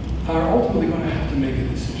are ultimately going to have to make a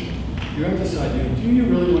decision. You have to decide, you know, do you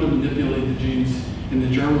really want to manipulate the genes in the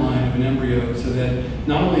germline of an embryo so that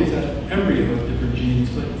not only is that embryo have different genes,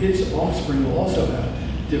 but its offspring will also have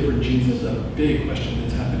different genes? Is a big question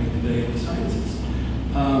that's happening today in the sciences.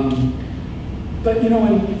 But you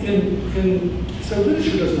know, so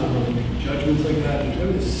literature does not really make judgments like that. There's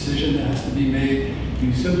no decision that has to be made.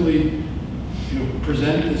 You simply, you know,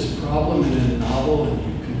 present this problem in a novel, and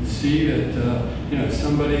you can see that you know,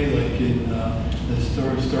 somebody like in the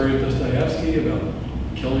story of Dostoevsky about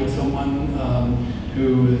killing someone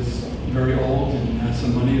who is very old and has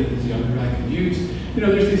some money that this younger guy could use. You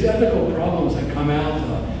know, there's these ethical problems that come out.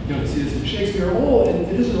 You know, see this in Shakespeare. And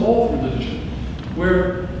this is all through literature,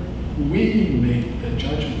 where we make the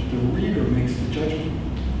judgment, the reader makes the judgment.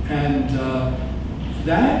 And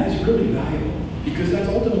that is really valuable, because that's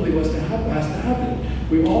ultimately what has to happen.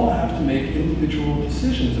 We all have to make individual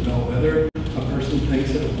decisions about whether a person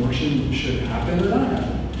thinks that abortion should happen or not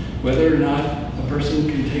happen, whether or not a person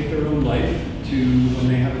can take their own life when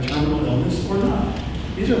they have a terminal illness or not.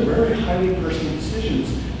 These are very highly personal decisions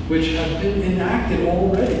which have been enacted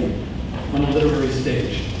already on a literary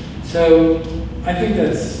stage. So I think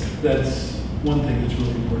that's one thing that's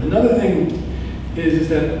really important. Another thing is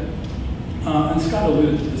that and Scott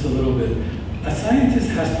alluded to this a little bit, a scientist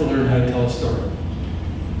has to learn how to tell a story.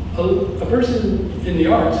 A person in the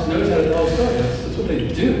arts knows how to tell a story. That's what they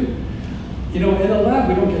do. You know, in a lab,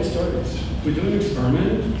 we don't get stories. We do an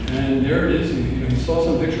experiment, and there it is. You saw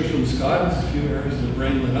some pictures from Scott. There's a few areas of the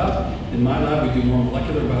brain lit up. In my lab, we do more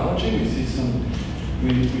molecular biology. We see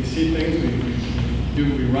things.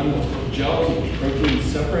 We run what's called gels, and proteins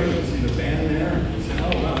separate. We see the band there, and we say,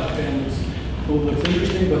 oh wow, that band looks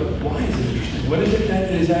interesting. But why is it interesting? What is it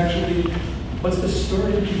that is actually? What's the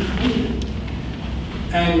story behind it?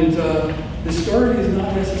 And the story is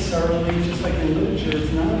not necessarily, just like in literature,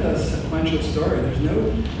 it's not a sequential story. There's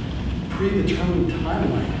no predetermined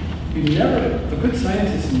timeline. A good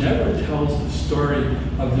scientist never tells the story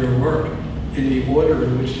of their work in the order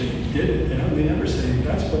in which they did it. They never say,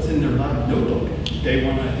 that's what's in their lab notebook. Day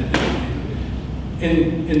one, I did that.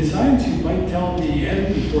 In science, you might tell the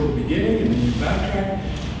end before the beginning, and then you backtrack.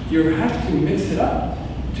 You have to mix it up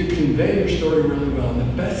to convey your story really well. And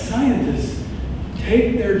the best scientists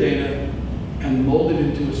take their data and mold it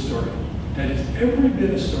into a story. That is every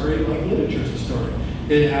bit a story, like literature is a story.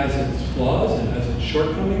 It has its flaws, it has its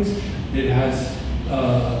shortcomings, it has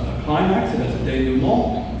a climax, it has a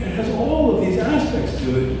denouement. It has all of these aspects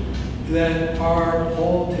to it that are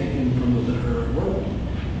all taken from the literary world.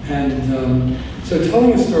 And so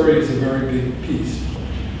telling a story is a very big piece.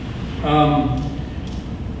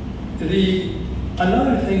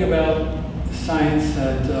 Another thing about science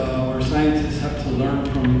that, or scientists have to learn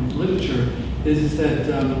from literature is that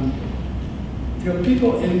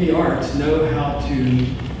people in the arts know how to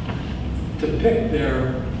depict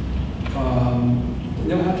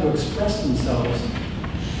know how to express themselves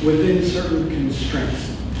within certain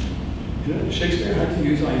constraints. Shakespeare had to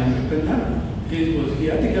use iambic pentameter. He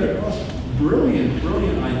had to get across brilliant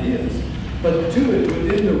ideas, but do it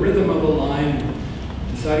within the rhythm of a line,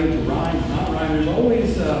 deciding to rhyme or not rhyme. There's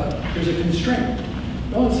always there's a constraint.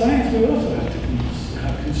 Well, in science, we also have to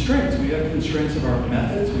have constraints. We have constraints of our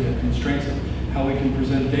methods. We have constraints of how we can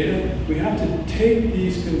present data. We have to take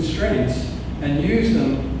these constraints and use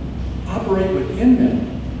them, operate within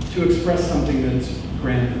them to express something that's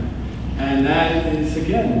grander. And that is,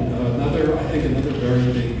 again, another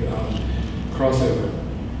very big crossover.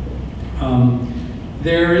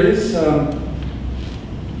 There is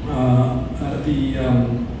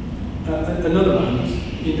another one,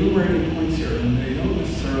 enumerating points here, and they don't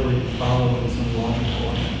necessarily follow in some logical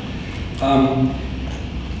order.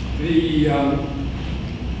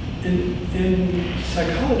 In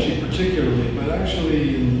psychology particularly, but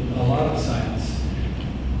actually in a lot of science,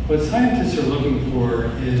 what scientists are looking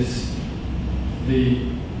for is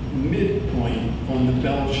the midpoint on the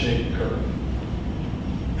bell-shaped curve.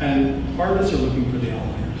 And artists are looking for the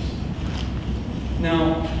outliers.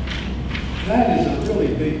 Now, that is a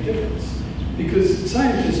really big difference, because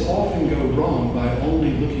scientists often go wrong by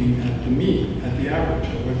only looking at the mean, at the average,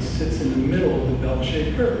 or what sits in the middle of the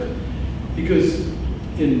bell-shaped curve. Because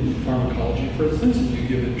in pharmacology, for instance, if you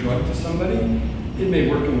give a drug to somebody, it may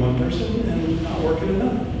work in one person and not work in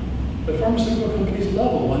another. The pharmaceutical companies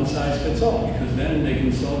love a one-size-fits-all, because then they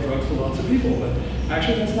can sell drugs to lots of people. But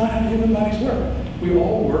actually, that's not how human bodies work. We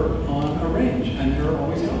all work on a range, and there are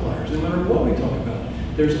always outliers. No matter what we talk about,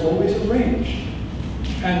 there's always a range.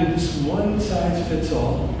 And this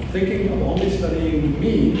one-size-fits-all, thinking of only studying the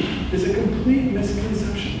mean, is a complete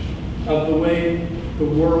misconception of the way the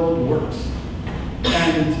world works.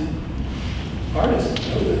 And artists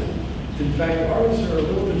know that. In fact, artists are a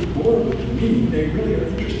little bit bored with the mean. They really are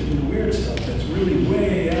interested in the weird stuff that's really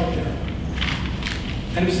way out there.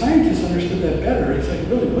 And if scientists understood that better, it's like,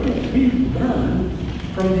 really, what do we learn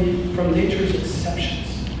from nature's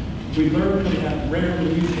exceptions? We learn from that rare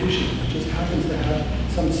mutation that just happens to have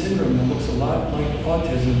some syndrome that looks a lot like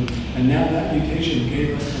autism, and now that mutation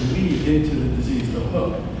gave us the lead into the disease, the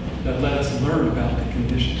hook, that let us learn about the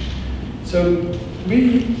condition. So we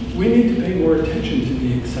need to pay more attention to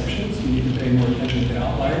the exceptions. We need to pay more attention to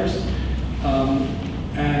outliers.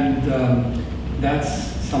 That's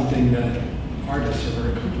something that artists are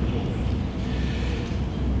very comfortable with.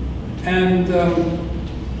 And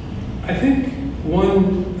I think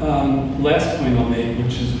one last point I'll make,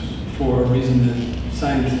 which is for a reason that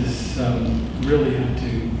scientists really have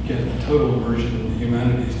to get a total immersion in the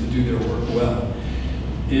humanities to do their work well,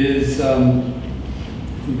 is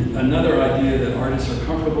another idea that artists are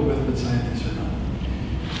comfortable with, but scientists are not.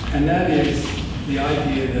 And that is the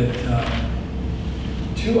idea that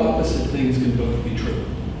two opposite things can both be true.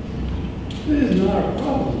 It is not a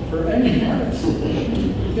problem for any artist.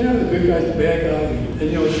 You know, the good guy's the bad guy, and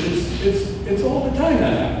you know, it's all the time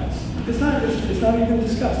that happens. It's not even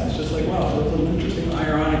discussed. It's just like, wow, that was an interesting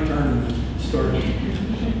ironic turn in the story.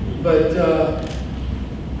 But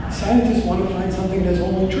scientists want to find something that's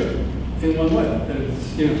only true in one way. That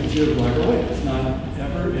it's, it's either black or white. It's not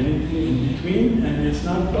ever anything in between, and it's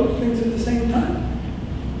not both things at the same time.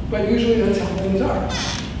 But usually that's how things are.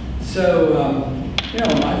 So, in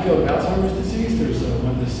my field of Alzheimer's disease, there's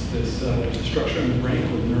there's a structure in the brain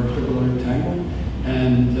called the neurofibrillary tangle,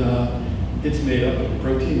 and it's made up of a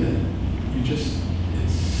protein that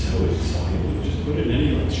it's so insoluble. You just put it in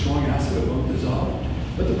any strong acid, it won't dissolve.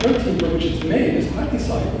 But the protein from which it's made is highly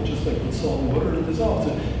soluble, just like with salt and water, and it dissolves.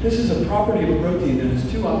 So this is a property of a protein that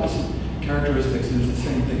has two opposite characteristics, and it's the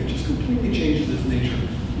same thing. It just completely changes its nature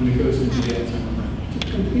when it goes into the Alzheimer's brain. It's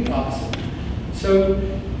a complete opposite. So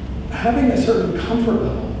having a certain comfort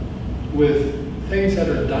level with things that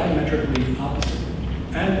are diametrically opposite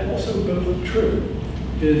and also both true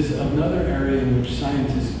is another area in which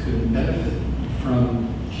scientists could benefit from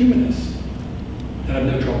humanists that have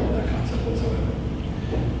no trouble with that concept whatsoever.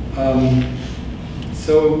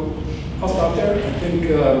 So I'll stop there. I think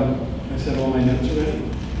I said all my notes already.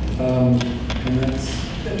 And that's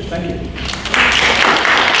it. Thank you.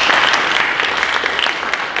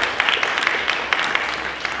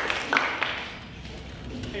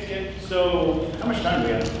 Thanks, Ken. So how much time do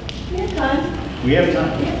we have? We have time. We have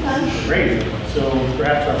time. We have time. Great. So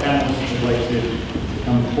perhaps our panelists would like to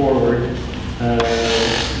come forward.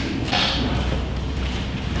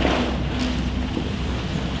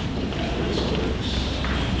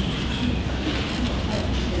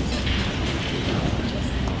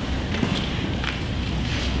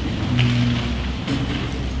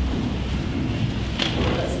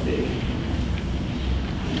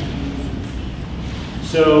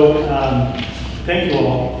 So thank you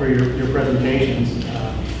all for your presentations. I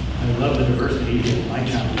love the diversity of my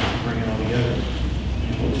challenge to bring it all together.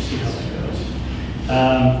 And we'll just see how that goes.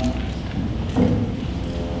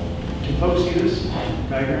 Can folks see this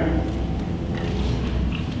diagram?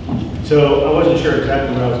 So I wasn't sure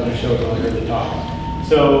exactly what I was going to show until I heard the talk.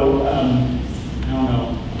 So I don't know.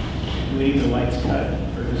 Do we need the lights cut,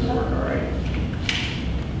 or does it work all right?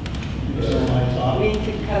 Is the lights off? We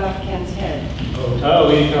could cut off Ken's head. Oh,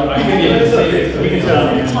 we can cut off. I can even see it. We can tell.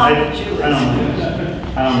 I don't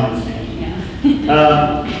understand.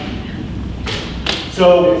 So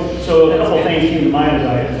a couple of things came to mind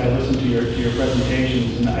as I listened to your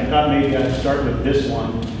presentations, and I thought maybe I'd start with this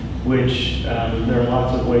one, which there are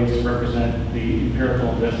lots of ways to represent the empirical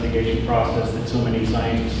investigation process that so many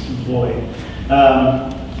scientists employ.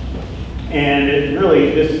 And it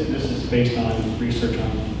really, this is based on research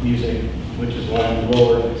on music, which is why in the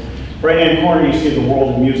lower right-hand corner you see the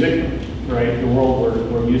world of music, right? The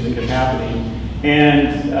world where music is happening.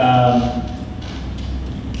 And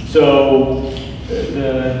so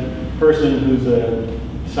the person who's a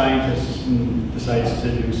scientist and decides to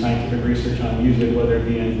do scientific research on music, whether it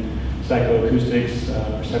be in psychoacoustics,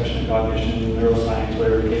 perception and cognition, neuroscience,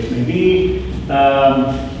 whatever the case may be,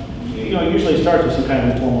 usually starts with some kind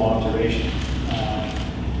of informal observation.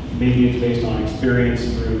 Maybe it's based on experience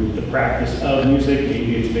through the practice of music.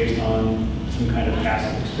 Maybe it's based on some kind of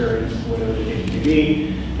passive experience, whatever the case may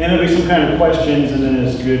be. And there'll be some kind of questions, and then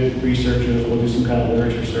as good researchers, we'll do some kind of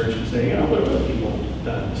literature search and say, what have other people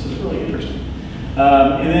done? This is really interesting.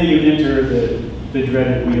 And then you enter the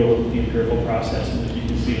dreaded wheel of the empirical process, and as you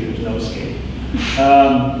can see, there's no escape.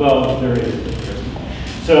 Well, there is, but there isn't.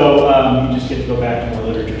 So you just get to go back to more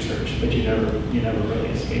literature search, but you never really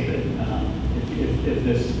escape it if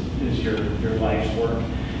this is your life's work.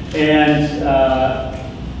 And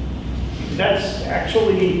that's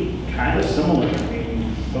actually kind of similar. I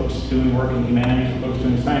mean, folks doing work in humanities and folks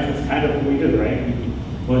doing science, that's kind of what we do, right?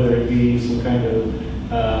 Whether it be some kind of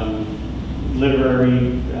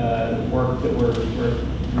literary work that we're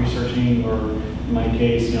researching, or in my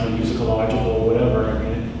case, musicological, whatever. I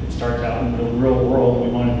mean, it starts out in the real world.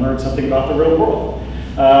 We want to learn something about the real world.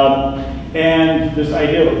 And this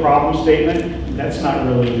idea of a problem statement, that's not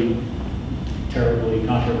really terribly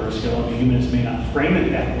controversial. I mean, humanists may not frame it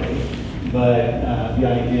that way, but the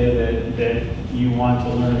idea that you want to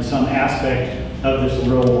learn some aspect of this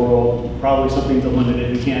real world, probably something's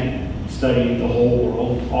limited. We can't study the whole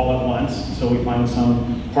world all at once, so we find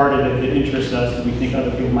some part of it that interests us that we think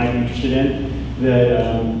other people might be interested in,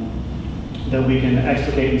 that we can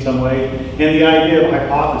explicate in some way. And the idea of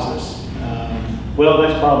hypothesis, well,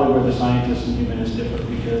 that's probably where the scientists and humanists differ,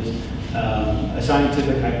 because a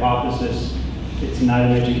scientific hypothesis, it's not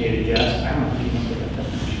an educated guess. I don't know if you know that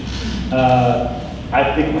definition.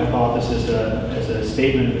 I think of hypothesis as a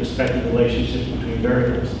statement of expected relationships between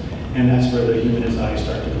variables, and that's where the humanist eyes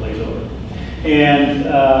start to glaze over. And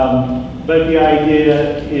But the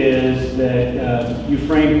idea is that you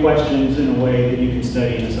frame questions in a way that you can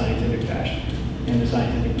study in a scientific fashion, and the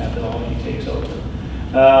scientific methodology takes over.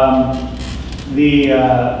 The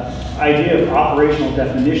idea of operational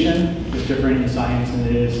definition is different in science than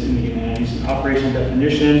it is in the humanities. Operational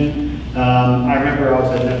definition, I remember I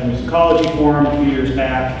was at an ethnomusicology forum a few years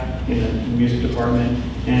back in the music department,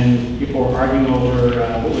 and people were arguing over,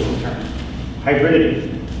 what was the term?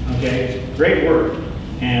 Hybridity, okay? Great word.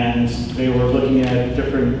 And they were looking at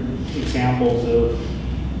different examples of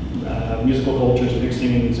musical cultures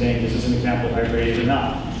mixing and saying, is this an example of hybridity or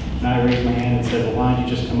not? And I raised my hand and said, well, why don't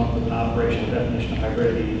you just come up with an operational definition of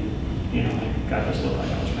hybridity? You know, I got this look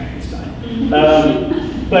like I was Frankenstein.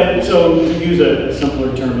 But so to use a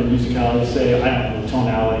simpler term in musicality, say, I don't know,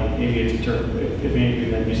 tonality, maybe it's a term, if any of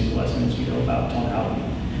you had music lessons, you know about tonality.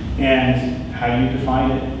 And how do you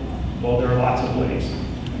define it? Well, there are lots of ways.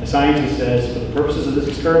 A scientist says, for the purposes of this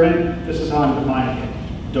experiment, this is how I'm defining it.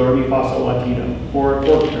 Do, re, mi, fa, sol, la, ti, do, or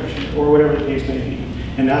chord progression, or whatever the case may be.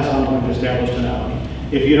 And that's how I'm going to establish tonality.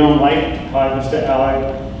 If you don't like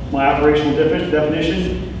my operational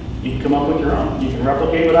definition, you can come up with your own. You can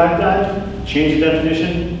replicate what I've done, change the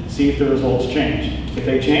definition, see if the results change. If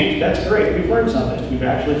they change, that's great. We've learned something. We've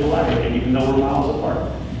actually collaborated, even though we're miles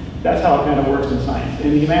apart. That's how it kind of works in science.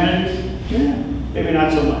 In the humanities, yeah, maybe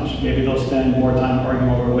not so much. Maybe they'll spend more time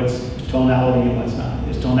arguing over what's tonality and what's not.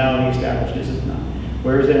 Is tonality established? Is it not?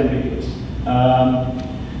 Where is it ambiguous?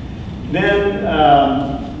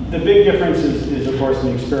 The big difference is, of course, in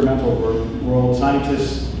the experimental world.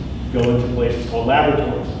 Scientists go into places called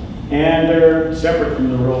laboratories, and they're separate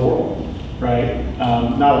from the real world, right?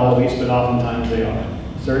 Not always, but oftentimes they are.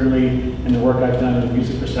 Certainly, in the work I've done with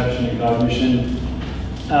music perception and cognition,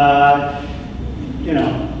 you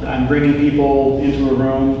know, I'm bringing people into a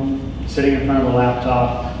room, sitting in front of a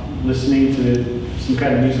laptop, listening to some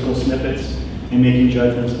kind of musical snippets, and making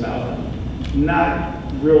judgments about them. Not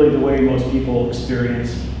really the way most people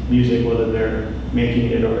experience music, whether they're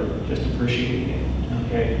making it or just appreciating it,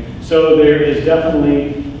 okay? So there is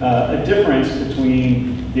definitely a difference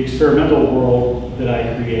between the experimental world that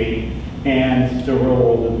I create and the real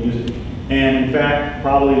world of music. And in fact,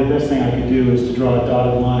 probably the best thing I could do is to draw a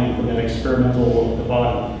dotted line from that experimental world at the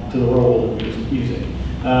bottom to the real world of music.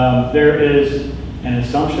 There is an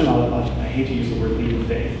assumption, I hate to use the word leap of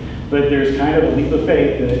faith, but there's kind of a leap of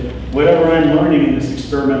faith that whatever I'm learning in this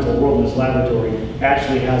experimental world, in this laboratory,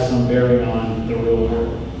 actually has some bearing on the real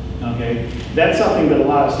world, okay? That's something that a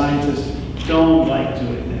lot of scientists don't like to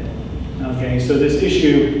admit, okay? So this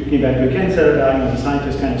issue, getting back to what Ken said about, you know, the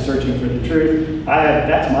scientist kind of searching for the truth,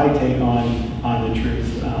 that's my take on the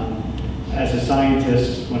truth. As a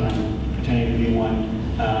scientist, when I'm pretending to be one,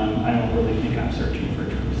 I don't really think I'm searching for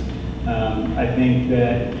truth. I think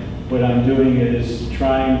that what I'm doing is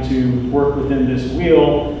trying to work within this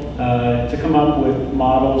wheel to come up with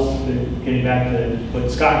models, getting back to what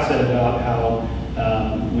Scott said about how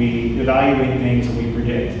we evaluate things and we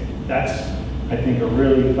predict. That's, I think, a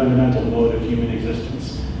really fundamental mode of human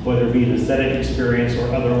existence, whether it be an aesthetic experience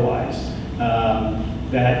or otherwise.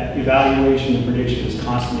 That evaluation and prediction is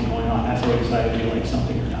constantly going on. That's how we decide if we like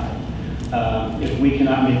something or not. If we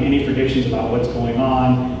cannot make any predictions about what's going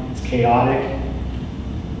on, it's chaotic.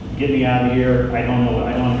 Get me out of here, I don't know,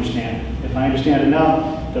 I don't understand. If I understand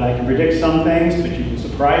enough that I can predict some things, but you can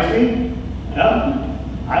surprise me,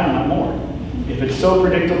 I want more. If it's so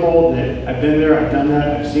predictable that I've been there, I've done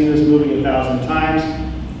that, I've seen this movie 1,000 times,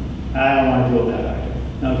 I don't want to deal with that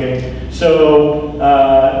either, okay? So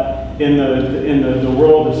in the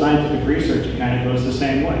world of scientific research, it kind of goes the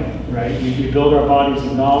same way, right? We build our bodies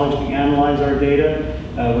of knowledge, we analyze our data,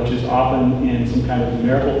 which is often in some kind of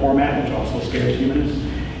numerical format, which also scares humanists.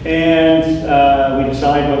 And we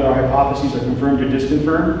decide whether our hypotheses are confirmed or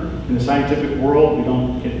disconfirmed. In the scientific world, we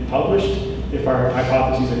don't get published. If our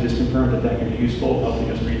hypotheses are disconfirmed, that can be useful, helping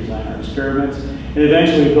us redesign our experiments. And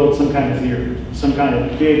eventually we build some kind of theory, some kind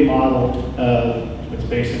of big model of what's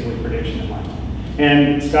basically prediction in my mind.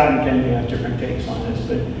 And Scott and Ken have different takes on this,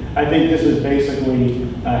 but I think this is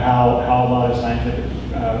basically how a lot of scientific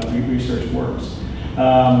research works.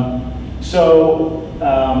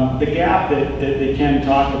 The gap that Ken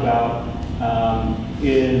talked about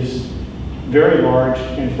is very large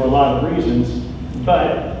and for a lot of reasons,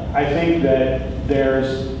 but I think that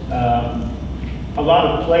there's a lot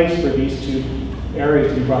of place for these two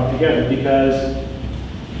areas to be brought together because,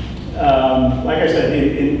 like I said,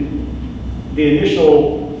 in the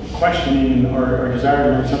initial questioning or desire to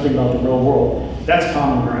learn something about the real world, that's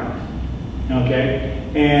common ground, okay?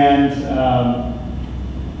 And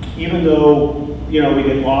even though, you know, we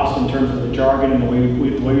get lost in terms of the jargon and the way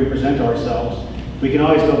we present ourselves, we can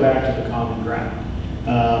always go back to the common ground.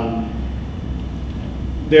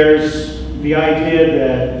 There's the idea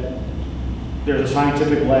that there's a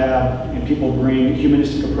scientific lab and people bring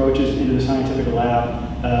humanistic approaches into the scientific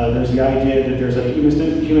lab. There's the idea that there's a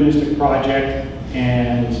humanistic project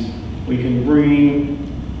and we can bring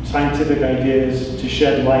scientific ideas to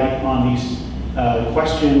shed light on these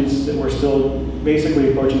questions that we're still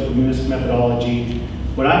basically approaching from humanistic methodology.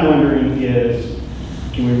 What I'm wondering is,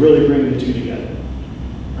 can we really bring the two together,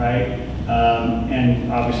 right?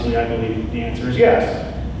 And obviously I believe the answer is yes,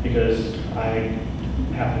 because I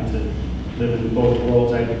happen to live in both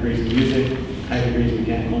worlds. I have degrees in music, I have degrees in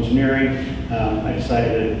mechanical engineering. I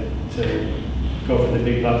decided to go for the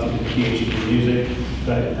big bucks and get a PhD in music,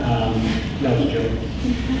 but that was a joke.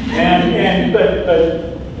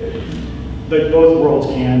 But both worlds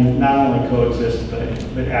can not only coexist,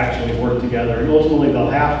 but actually work together. And ultimately they'll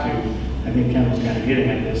have to, I think Ken was kind of getting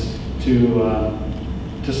at this,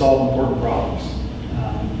 to solve important problems.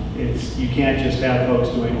 You can't just have folks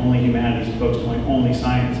doing only humanities and folks doing only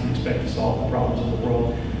science and expect to solve the problems of the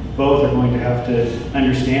world. Both are going to have to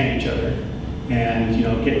understand each other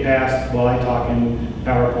and get past, well, I talk in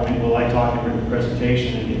PowerPoint, well, I talk in written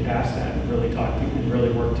presentation, and get past that and really talk and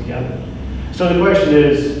really work together. So the question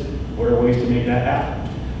is, what are ways to make that happen?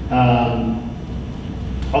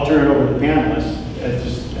 I'll turn it over to the panelists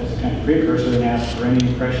as a kind of precursor and ask for any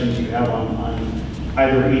impressions you have on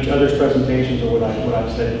either each other's presentations or what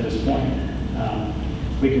I've said at this point.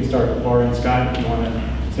 We can start with Laura and Scott if you want to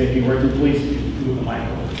say a few words, and please move the mic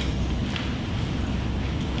over.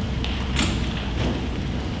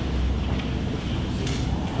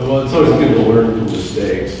 Well, it's always good to learn from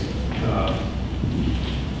mistakes.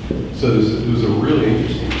 So there was a really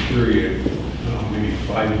interesting period, maybe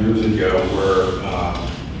 5 years ago, where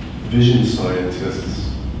vision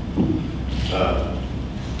scientists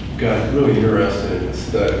got really interested in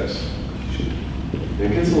aesthetics. And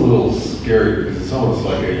it gets a little scary because it's almost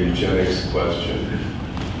like a eugenics question.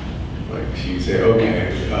 Like you say,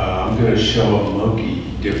 okay, I'm going to show a monkey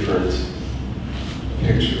different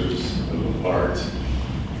pictures of art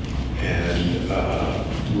and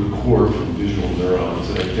record from visual neurons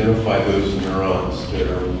and identify those neurons that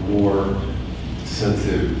are more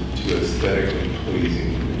sensitive to aesthetically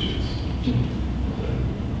pleasing images.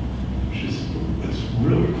 It's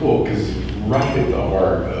really cool because it's right at the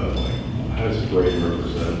heart of like, how does the brain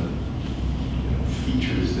represent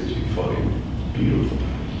features that you find beautiful.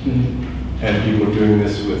 And people are doing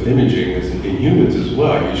this with imaging in humans as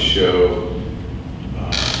well. You show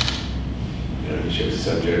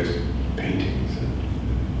subjects paintings and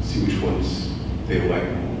see which ones they like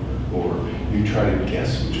more, or you try to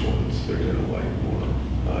guess which ones they're going to like more,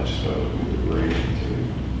 just by looking at the brain activity.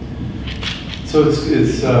 So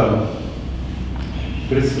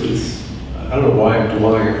but it's I don't know why I'm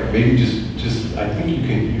dwelling on it. Maybe just I think you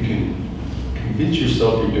can convince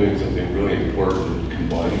yourself you're doing something really important and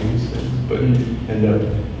combining these things, but end up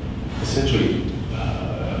essentially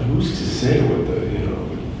who's to say what the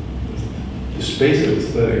space of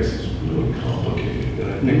aesthetics is really complicated, and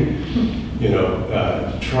I think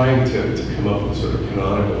trying to come up with sort of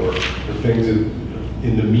canonical or things that,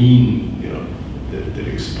 in the mean that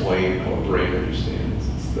explain how a brain understands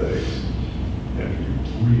aesthetics, that can be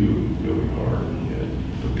really, really hard. And yet,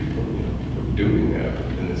 for people doing that,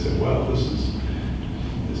 and they say, well,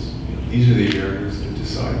 these are the areas that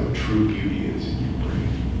decide what true beauty is in your brain.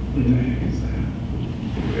 What the heck is that?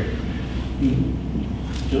 Anyway.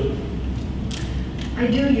 I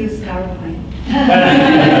do use PowerPoint.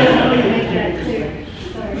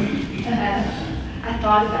 Sorry. I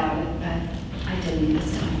thought about it, but I didn't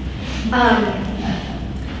this time.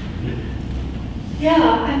 Yeah,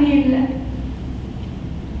 I mean,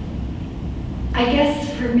 I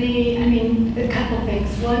guess for me, a couple things.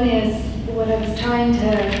 One is what I was trying to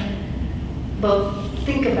both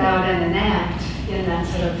think about and enact in that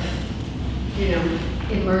sort of,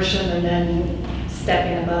 immersion and then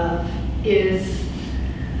stepping above is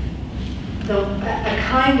a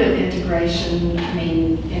kind of integration,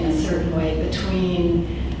 in a certain way, between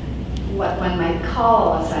what one might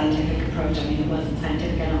call a scientific approach. It wasn't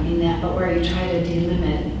scientific, I don't mean that, but where you try to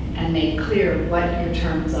delimit and make clear what your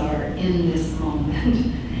terms are in this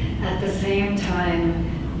moment. At the same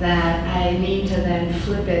time that I need to then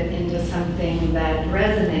flip it into something that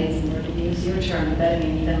resonates, or to use your term,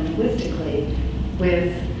 embedding them linguistically,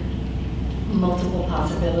 with multiple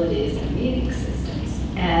possibilities and meaning systems.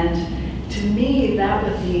 And to me, that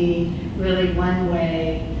would be really one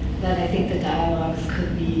way that I think the dialogues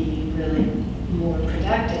could be really more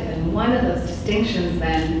productive. And one of those distinctions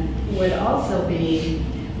then would also be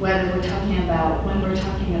whether we're talking about, when we're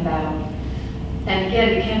talking about and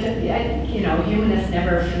again, you can't, you know, humanists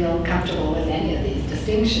never feel comfortable with any of these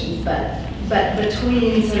distinctions, but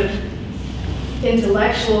between sort of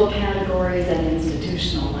intellectual categories and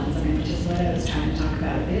institutional ones, I mean, which is what I was trying to talk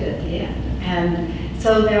about a bit at the end. And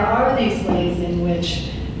so there are these ways in which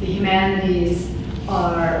the humanities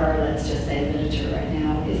are, or let's just say literature right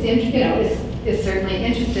now, is certainly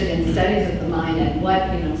interested in studies of the mind, and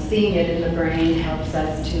what, you know, seeing it in the brain helps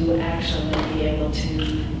us to actually be able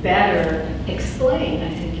to better explain, I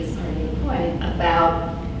think is part of the point,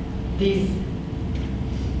 about these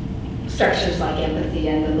structures like empathy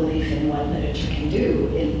and the belief in what literature can do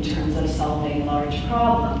in terms of solving large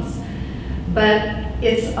problems. But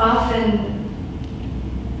it's often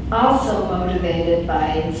also motivated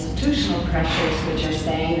by institutional pressures, which are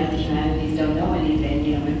saying that the humanities don't know anything,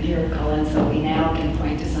 you know, empirical, and so we now can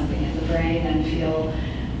point to something in the brain and feel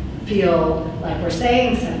like we're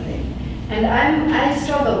saying something. And I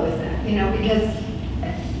struggle with that, you know, because,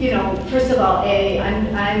 you know, first of all,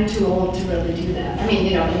 I'm too old to really do that. I mean,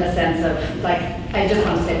 you know, in the sense of, like, I just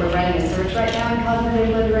want to say we're running a search right now in cognitive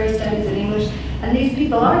literary studies in English, and these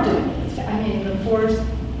people are doing it. I mean, the 4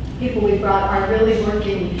 people we brought are really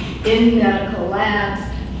working in medical labs,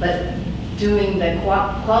 but doing the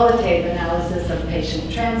qualitative analysis of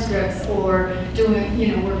patient transcripts, or doing, you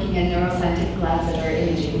know, working in neuroscientific labs that are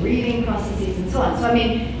imaging reading processes and so on. So I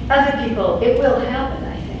mean, other people, it will happen,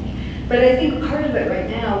 I think. But I think part of it right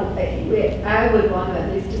now, I would want to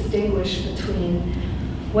at least distinguish between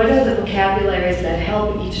what are the vocabularies that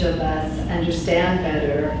help each of us understand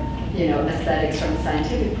better, you know, aesthetics from a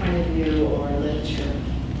scientific point of view, or literature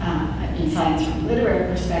in science from a literary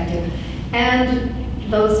perspective, and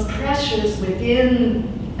those pressures within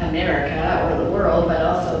America or the world, but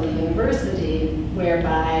also the university,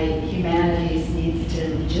 whereby humanities needs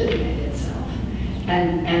to legitimate itself.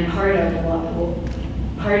 And part of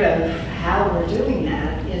how we're doing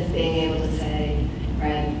that is being able to say,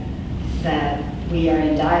 right, that we are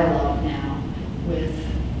in dialogue now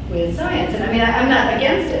with science. And I mean, I'm not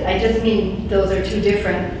against it. I just mean those are 2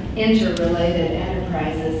 different interrelated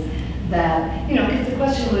enterprises that, you know, because the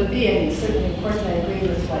question would be, I mean, certainly, of course, I agree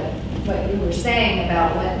with what you were saying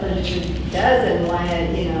about what literature does and why,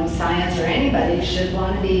 you know, science or anybody should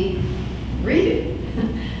want to be reading.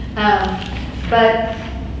 But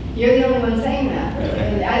you're the only one saying that.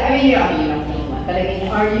 Really. I mean, you're not the only one, but I mean,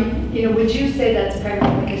 are you know, would you say that's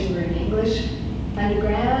primarily because you were an English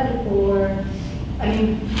undergrad, or, I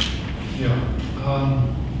mean? Yeah.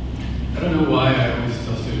 I don't know why I always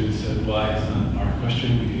tell students that why is not our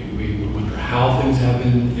question. We wonder how things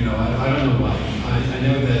happen. You know, I don't know why. I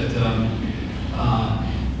know that,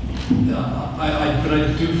 but I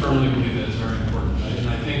do firmly believe that it's very important. And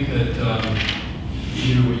I think that,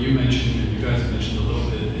 you know, what you mentioned, and you guys have mentioned a little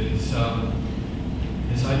bit, is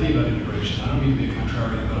this idea about integration. I don't mean to be a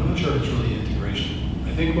contrarian, but I'm not sure if it's really integration.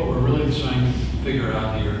 I think what we're really trying to figure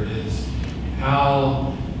out here is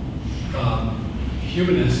how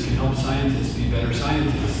humanists can help scientists be better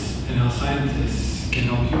scientists, and how scientists can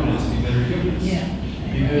help humanists be better humanists. Yeah,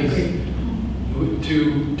 because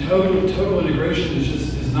to total integration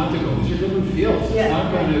is not the goal. These are different fields. Yeah. It's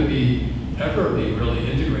not going to ever be really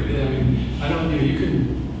integrated. I mean, I don't, you know, you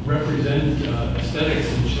can represent aesthetics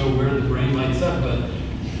and show where the brain lights up, but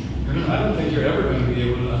I don't think you're ever going to be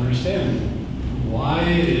able to understand why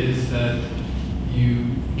it is that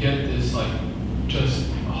you get this, like, just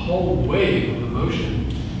a whole wave of emotion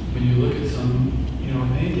when you look at some, you know,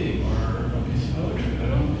 painting or a piece of poetry. I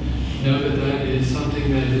don't know that is something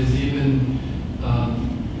that is even,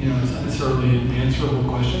 you know, it's not necessarily an answerable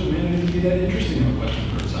question. It may not even be that interesting of a question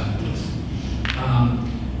for a scientist.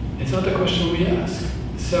 It's not the question we ask.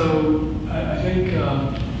 So I think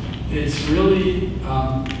it's really,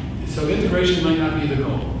 so integration might not be the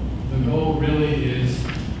goal. The goal really is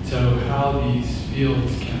so how these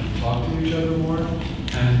fields can talk to each other more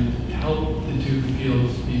and help the 2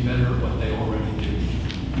 fields be better at what they already do.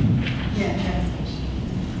 Yeah, translation.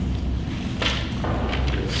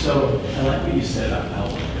 So I like what you said about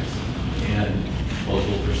outliers and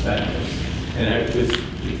multiple perspectives. And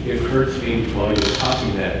it occurred to me while you were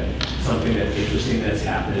talking that something that's interesting that's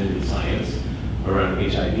happened in science around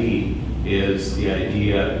HIV is the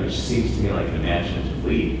idea, which seems to me like an imaginative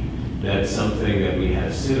leap, that something that we had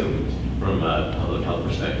assumed from a public health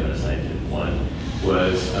perspective and a scientific one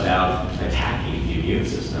was about attacking the immune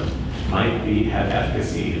system might have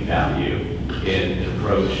efficacy and value in an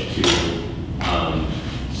approach to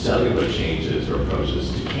cellular changes or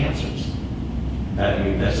approaches to cancers. I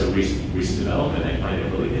mean, that's a recent development. I find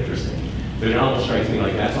it really interesting. But it almost strikes me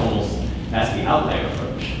like that's the outlier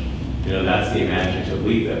approach. You know, that's the imaginative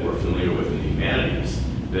leap that we're familiar with in the humanities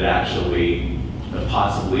that actually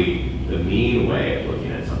possibly the mean way of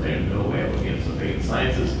looking at something, and no way of looking at something in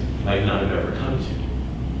sciences might not have ever come to.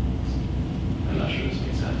 I'm not sure this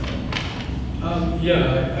makes sense.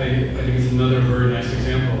 Yeah, I think it's another very nice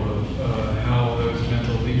example of how those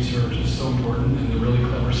mental leaps are just so important, and the really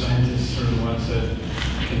clever scientists are the ones that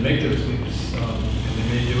can make those leaps. And they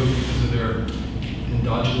may do it because of their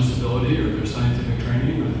endogenous ability or their scientific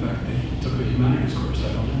training or the fact they took a humanities course,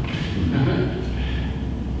 I don't know.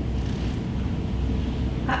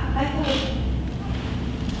 I have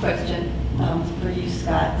a question for you,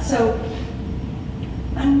 Scott. So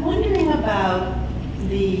I'm wondering about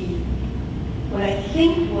what I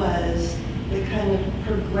think was the kind of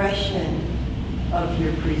progression of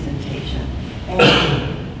your presentation. And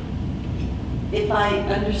if I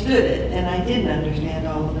understood it, and I didn't understand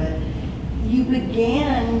all of it, you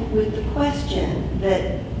began with the question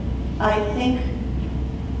that I think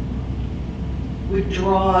would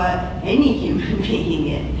draw any human being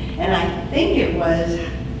in. And I think it was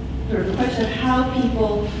sort of the question of how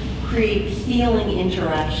people create feeling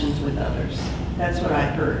interactions with others. That's what I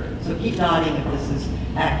heard. So keep nodding if this is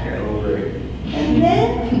accurate. And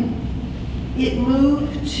then it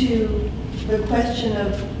moved to the question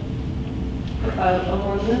of a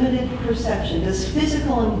more limited perception. Does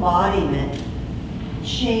physical embodiment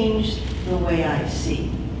change the way I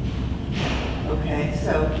see? Okay,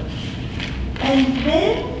 so, and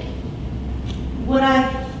then what I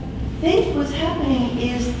think was happening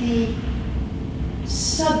is the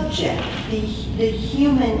subject, the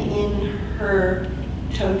human in her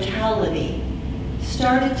totality,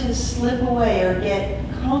 started to slip away or get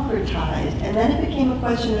concretized, and then it became a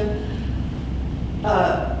question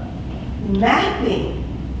of mapping,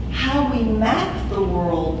 how we map the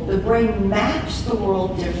world. The brain maps the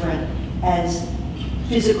world different as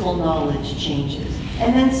physical knowledge changes.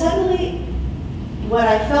 And then suddenly, what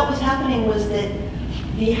I felt was happening was that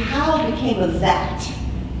the how became a that.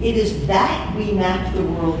 It is that we map the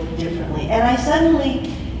world differently. And I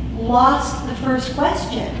suddenly lost the first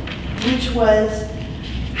question, which was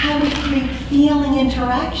how we create feeling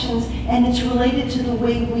interactions, and it's related to the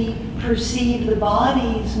way we perceive the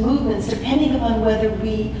body's movements, depending upon whether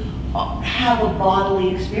we have a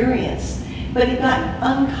bodily experience. But it got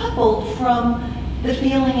uncoupled from the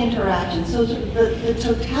feeling interaction. So the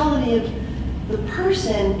totality of the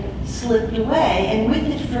person slipped away, and with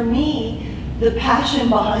it, for me, the passion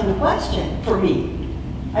behind the question, for me.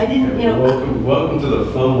 I didn't, you know. Welcome to the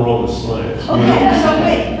fun world of science. Okay, so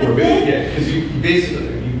wait, but then. Yeah, because you basically,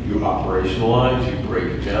 you operationalize, you break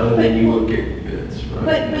it down, and then you look at bits,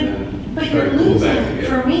 right? But you're losing,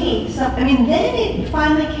 for me, I mean, then it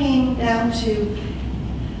finally came down to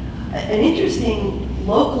an interesting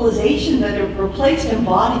localization that it replaced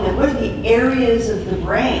embodiment. What are the areas of the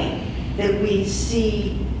brain that we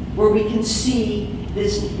see, where we can see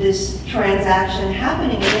this transaction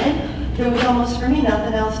happening? And then there was almost, for me,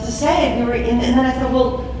 nothing else to say. We were in, and then I thought,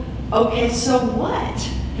 well, okay, so what?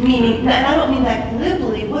 Meaning, and I don't mean that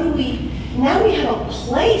glibly, what do we, now we have a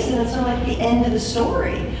place, and it's sort of like the end of the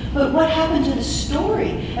story. But what happened to the story?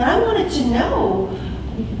 And I wanted to know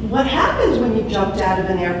what happens when you jumped out of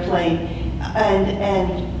an airplane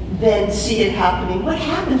and then see it happening. What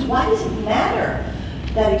happens? Why does it matter,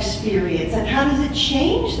 that experience? And how does it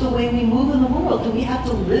change the way we move in the world? Do we have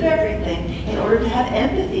to live everything in order to have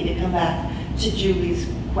empathy, to come back to Julie's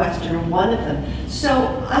question, or one of them?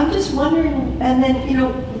 So I'm just wondering, and then, you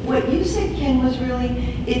know, what you said, Ken, was really,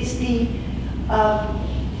 it's the,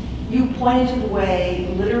 you pointed to the way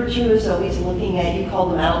literature is always looking at, you call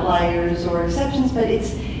them outliers or exceptions, but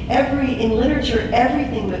it's in literature,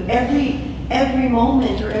 everything, but every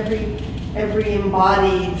moment or every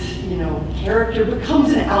embodied, you know, character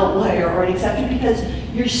becomes an outlier or an exception, because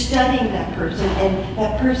you're studying that person, and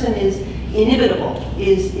that person is inimitable,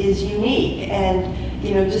 is unique, and,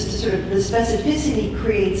 you know, just to sort of, the specificity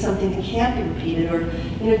creates something that can't be repeated. Or,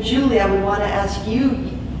 you know, Julie, I would want to ask you,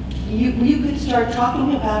 you could start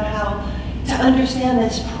talking about how to understand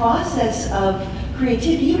this process of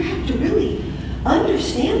creativity, you have to really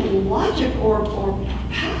understand the logic or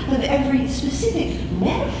path of every specific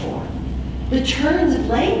metaphor. The turns of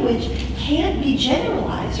language can't be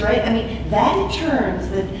generalized, right? I mean, that it turns,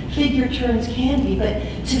 that figure turns can be, but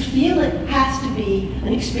to feel it has to be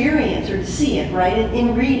an experience, or to see it, right?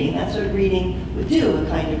 In reading, that's what reading would do, a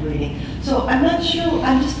kind of reading. So I'm not sure,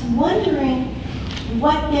 I'm just wondering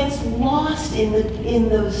what gets lost in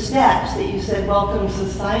those steps that you said, welcome to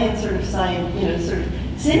science, you know, sort of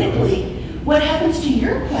cynically. What happens to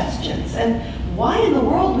your questions? And why in the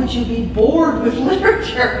world would you be bored with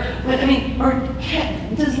literature? But I mean, or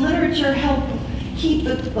does literature help keep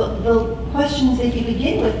the questions that you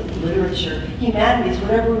begin with, literature, humanities,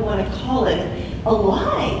 whatever we want to call it,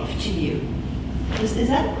 alive to you? Is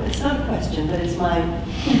that, it's not a question, but it's my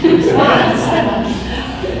response.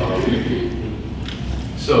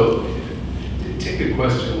 So, take a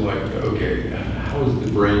question like, okay, how is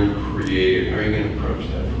the brain created? How are you going to approach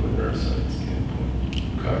that from a neuroscience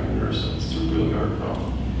standpoint? Cognitive neuroscience, it's a really hard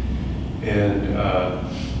problem. And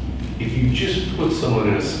if you just put someone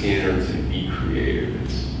in a scanner and say, be creative,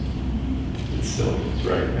 it's silly,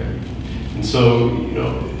 right? And so, you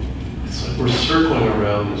know, it's like we're circling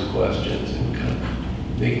around these questions and kind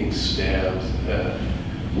of making stabs at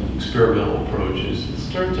experimental approaches that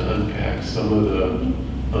start to unpack some of the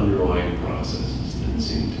underlying processes that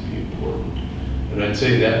seem to be important. And I'd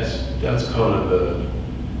say that's kind of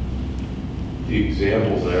the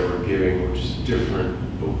examples that I were giving were just different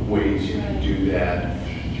ways you can do that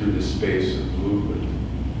through the space of movement.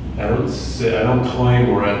 I don't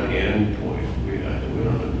claim we're at the end point. We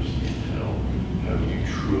don't understand how you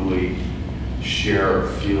truly share a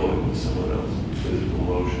feeling with someone else in physical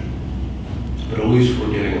motion. But at least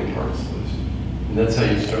we're getting a parts list. And that's how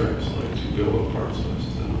you start science. You build a parts list.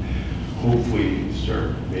 And hopefully you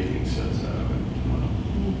start making sense out of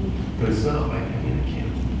it. But it's not like, I mean,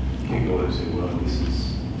 I can't go and say, well, this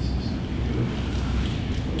is good.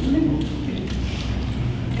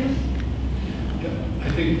 I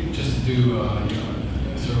think just to do you know,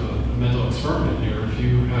 sort of a mental experiment here, if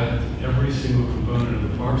you had every single component of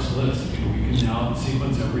the parts list, you know, we can now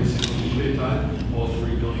sequence every single nucleotide, all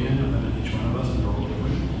 3 billion of them in each one of us, and they're all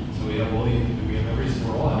different. So we have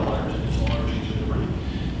we're all outliers, but all our genes are different.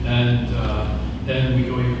 And then we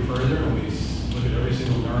go even further and we look at every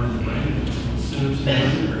single neuron in the brain, and every single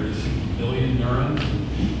synapse in the brain, there are 6 billion neurons,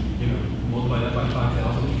 and you know, multiply that by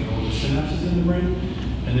 5,000 to get all the synapses in the brain,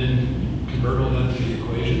 and then convert all that to the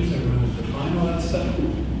equations, everyone define all that stuff,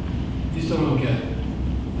 you still don't get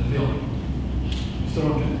the feeling. You still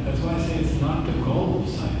don't get it. That's why I say it's not the goal of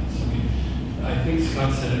science. I mean, I think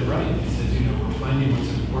Scott said it right. He says, you know, we're finding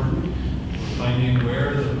what's important, we're finding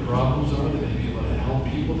where the problems are that may be able to help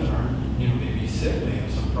people that aren't, you know, maybe sick, they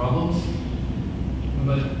have some problems.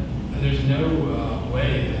 But there's no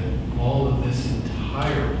way that all of this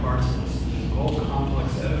entire parts list, this whole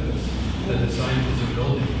complex edifice that the scientists are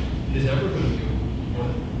building, is ever going to do what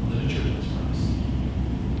literature does for us.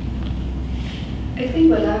 I think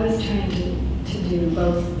what I was trying to do,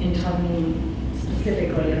 both in talking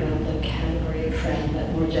specifically about the category of friend, but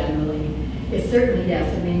more generally, is certainly,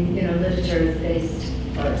 yes, I mean, you know, literature is based,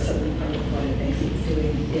 or certainly part of what it thinks it's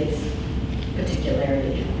doing is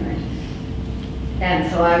particularity, right? And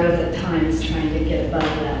so I was at times trying to get above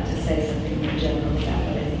that to say something more general about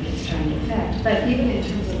what I think it's trying to affect. But even in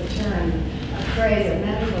terms of the term, a phrase, a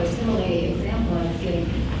metaphor, simile, example I was giving,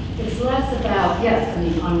 it's less about, yes, I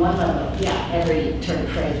mean, on one level, yeah, every term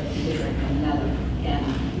phrase is different from another, and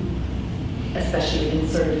especially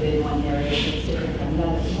inserted in one narration, it's different from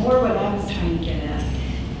another. More what I was trying to get at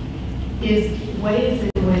is ways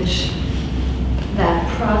in which that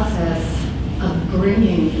process of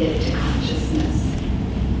bringing it to consciousness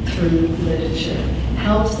through literature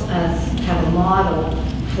helps us have a model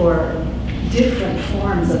for different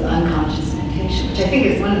forms of unconscious mentation, which I think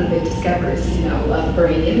is one of the big discoveries, you know, of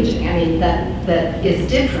brain imaging. I mean, that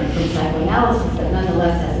is different from psychoanalysis, but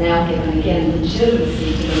nonetheless has now given, again,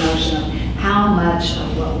 legitimacy to the notion of how much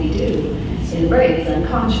of what we do in the brain is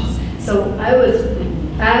unconscious. So I was,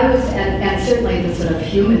 and certainly the sort of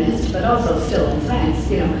humanist, but also still in science,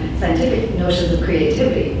 you know, scientific notions of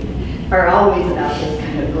creativity are always about this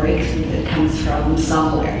kind of breakthrough that comes from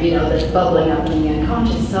somewhere, you know, that's bubbling up in the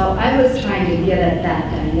unconscious. So I was trying to get at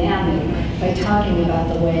that dynamic by talking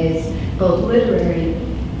about the ways both literary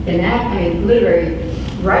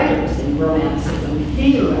writers in Romanticism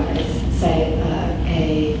theorize, say,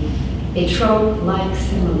 a trope like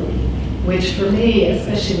simile, which for me,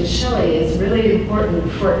 especially with Shelley, is really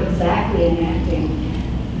important for exactly enacting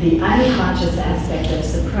the unconscious aspect of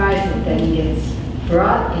surprise that then gets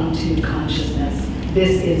brought into consciousness.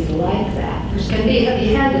 This is like that. Which can be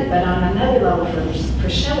heavy-handed, but on another level for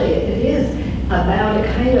Shelley, it is about a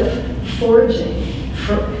kind of forging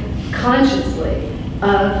consciously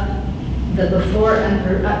of the before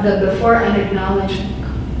unacknowledged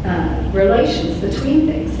relations between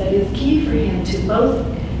things that is key for him to both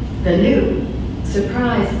the new,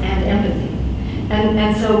 surprise, and empathy.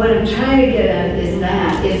 And so what I'm trying to get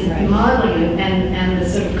at is modeling and the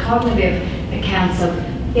sort of cognitive accounts of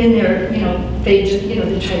in their, they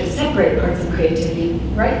try to separate parts of creativity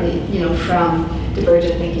rightly, from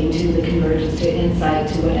divergent thinking to the convergence to insight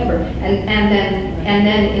to whatever. And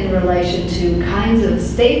then in relation to kinds of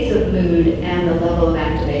states of mood and the level of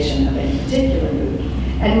activation of any particular mood.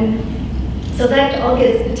 And so that all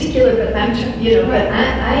gets particular, but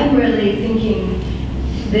I'm really thinking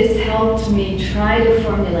this helped me try to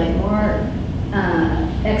formulate more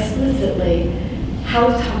explicitly how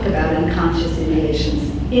to talk about unconscious ideations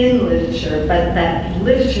in literature, but that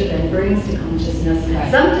literature then brings to consciousness,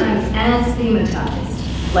 sometimes as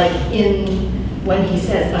thematized, like when he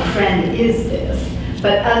says a friend is this,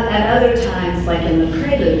 but at other times, like in the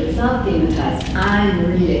prelude, it's not thematized. I'm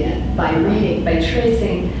reading it by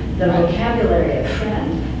tracing the vocabulary of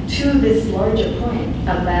friend to this larger point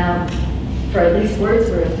about, for at least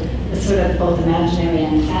Wordsworth, the sort of both imaginary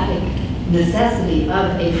and emphatic necessity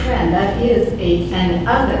of a friend. That is an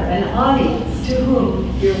other, an audience to whom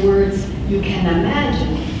your words, you can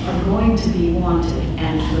imagine, are going to be wanted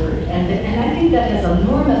and heard. And I think that has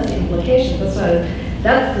enormous implications.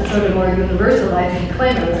 That's the sort of more universalizing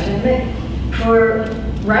claim I was trying to make. For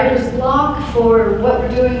writer's block, for what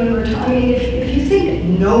we're doing when we're talking, I mean, if you think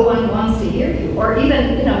no one wants to hear you, or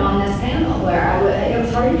even, on this panel where it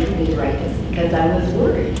was hard for me to write this because I was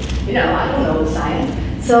worried. I don't know science.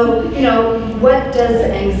 So, what does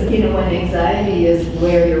when anxiety is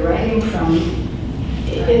where you're writing from,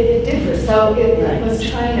 it differs. So it was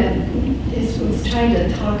trying to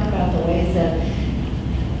talk about the ways that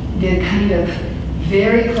the kind of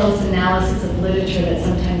very close analysis of literature that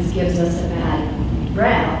sometimes gives us a bad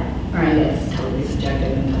rap, or I guess totally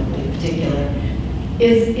subjective and totally particular,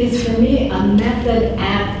 is for me a method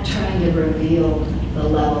at trying to reveal the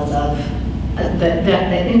levels of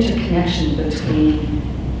the interconnection between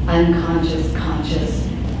unconscious, conscious,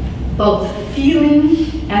 both feeling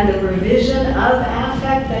and the revision of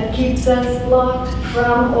affect that keeps us locked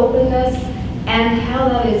from openness, and how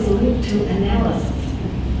that is linked to analysis.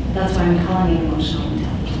 That's why I'm calling it emotional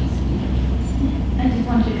intelligence. I just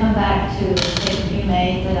want to come back to a statement you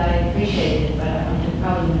made that I appreciated, but I want to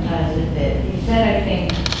problematize it a bit. You said, I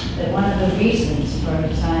think, that one of the reasons for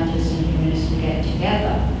scientists and humanists to get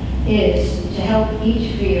together is to help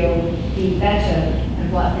each field be better at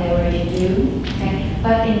what they already do. Okay?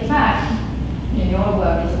 But in fact, your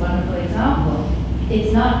work is a wonderful example.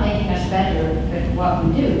 It's not making us better at what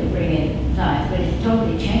we do, bring in science, but it's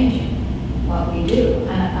totally changing what we do.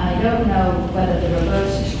 And I don't know whether the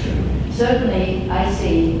reverse is true. Certainly, I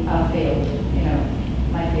see our field,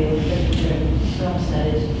 my field, literature, film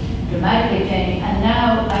studies, dramatically changing. And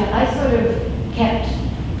now I sort of kept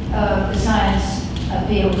the science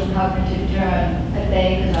field of cognitive turn at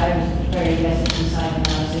bay because I was very invested in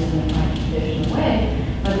psychoanalysis in a kind of traditional way.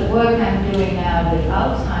 But the work I'm doing now with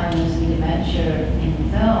Alzheimer's and dementia in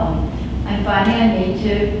film, I'm finding I need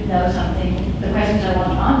to know something. The questions I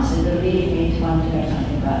want answered are leading me to want to know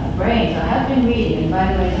something about the brain. So I have been reading, and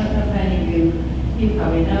by the way, I don't know if any of you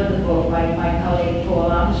probably know the book by my colleague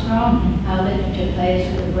Paul Armstrong, How Literature Plays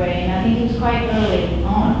with the Brain. I think it's quite early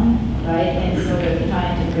on, right, in sort of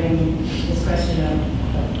trying to bring this question of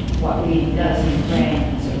what reading does in the brain,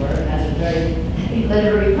 as it were, as a very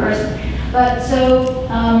literary person. But so,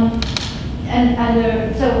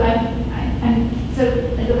 so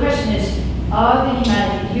the question is, are the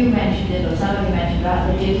humanities, you mentioned it, or some of you mentioned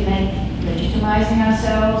about legitimizing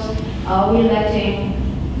ourselves? Are we letting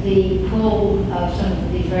the pull of some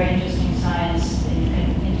of these very interesting science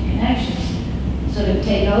interconnections sort of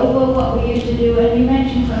take over what we used to do? And you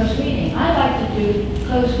mentioned close reading. I like to do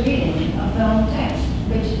close reading of film text,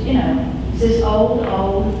 which, is this old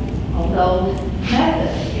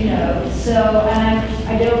method, So, and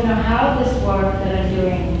I don't know how this work that I'm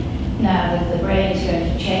doing now with the brain is going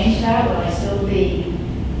to change that. Will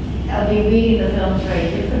I'll be reading the films very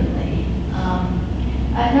differently. No,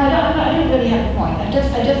 I don't really have a point. I just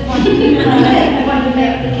want to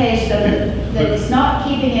make the case that it's not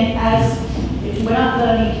keeping it as, we're not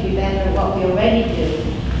learning to be better at what we already do.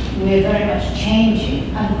 We're very much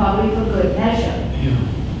changing, and probably for good measure. Yeah.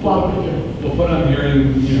 What we do. Well, what I'm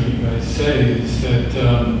hearing you guys say is that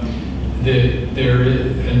there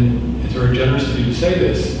is, and it's very generous of you to say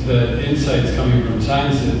this, that insights coming from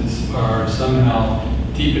sciences are somehow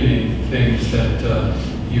deepening things that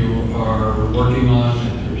you are working on,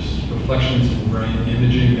 and there's reflections in brain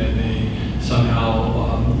imaging that may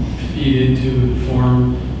somehow feed into and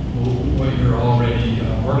form what you're already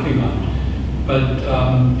working on. But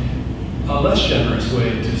a less generous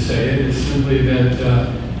way to say it is simply that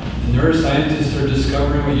neuroscientists are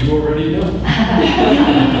discovering what you already know.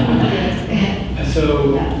 And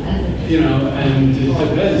so, and it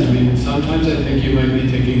depends. I mean, sometimes I think you might be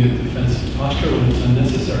taking a defensive posture when it's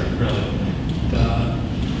unnecessary, really.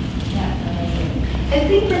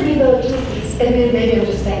 think for me though, maybe I'm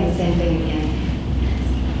just saying the same thing again.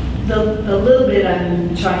 The little bit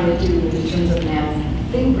I'm trying to do in terms of now, I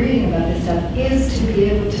think reading about this stuff is to be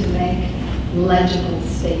able to make legible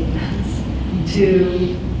statements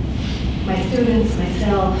to my students,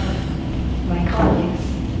 myself, my colleagues,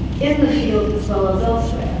 in the field as well as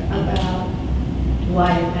elsewhere, about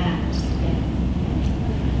why it matters.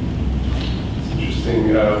 It's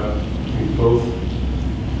interesting, I think both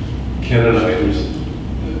Ken and I,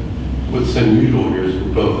 what's unusual here is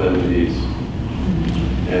we're both MDs.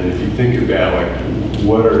 And if you think about like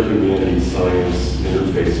what are humanities science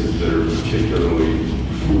interfaces that are particularly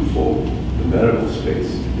fruitful, the medical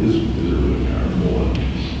space is a really powerful one.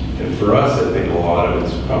 And for us, I think a lot of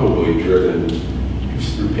it's probably driven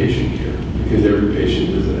just through patient care, because every patient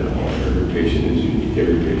is an outlier, every patient is unique,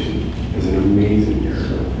 every patient has an amazing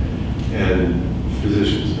narrative, and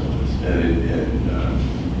physicians know this, and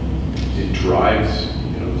it drives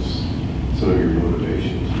some of your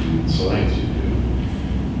motivations in science you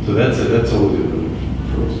do. So that's always a really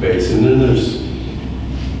fertile space. And then there's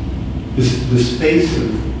the space of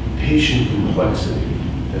patient complexity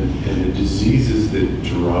and the diseases that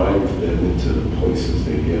drive them into the places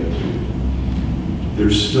they get to.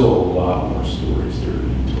 There's still a lot more stories there to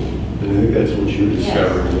be told. And I think that's what you're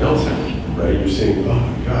discovering in Alzheimer's, right? You're saying, oh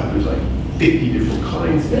my God, there's like 50 different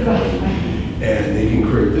kinds now. And they can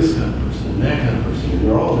create this kind of person and that kind of person. And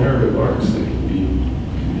they're all narrative arcs that can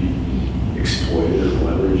be exploited or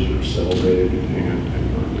leveraged or celebrated, depending on how you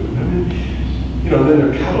want to do it. I mean, then there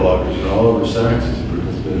are catalogers, and all over sciences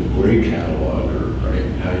has been a great cataloger, right?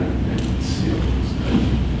 How you see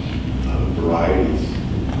varieties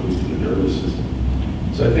opposed to the nervous system.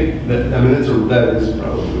 So I think that, that is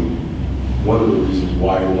probably one of the reasons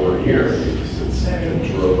why we're here, because it's that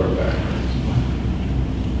drove our backgrounds.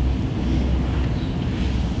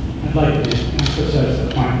 I'd like to emphasize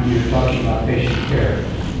the point when you're talking about patient care,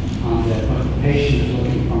 that what the patient is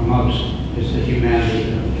looking for most is the humanity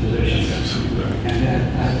of the physician. Absolutely right. And that,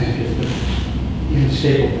 I think, is the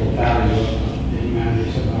inescapable value of the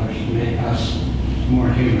humanities of ours to make us more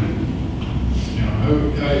human.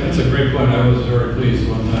 That's a great point. I was very pleased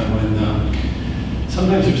one time when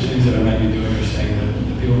sometimes there's things that I might be doing or saying that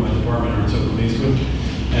the people in my department aren't so pleased with.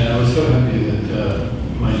 And I was so happy that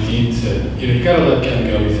my dean said, you got to let Ken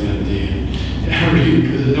go, he's an MD,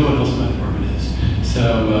 because no one else in my department is. So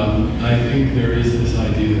I think there is this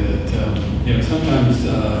idea that sometimes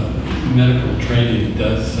medical training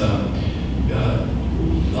does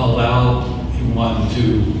allow one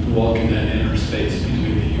to walk in that inner space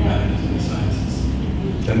between the humanities and the sciences.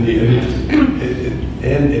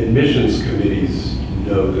 And admissions committees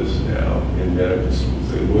know this now in medical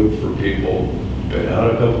schools. They look for people who've been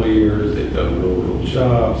out a couple of years, they've done real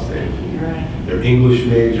jobs, they're English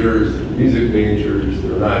majors, they're music majors,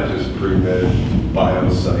 they're not just pre-med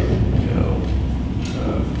bio-psych,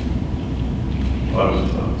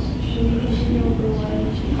 automatons. Should we continue over wine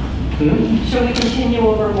and cheese? Shall we continue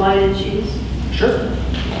over wine and cheese? Sure.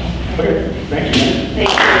 Okay, thank you.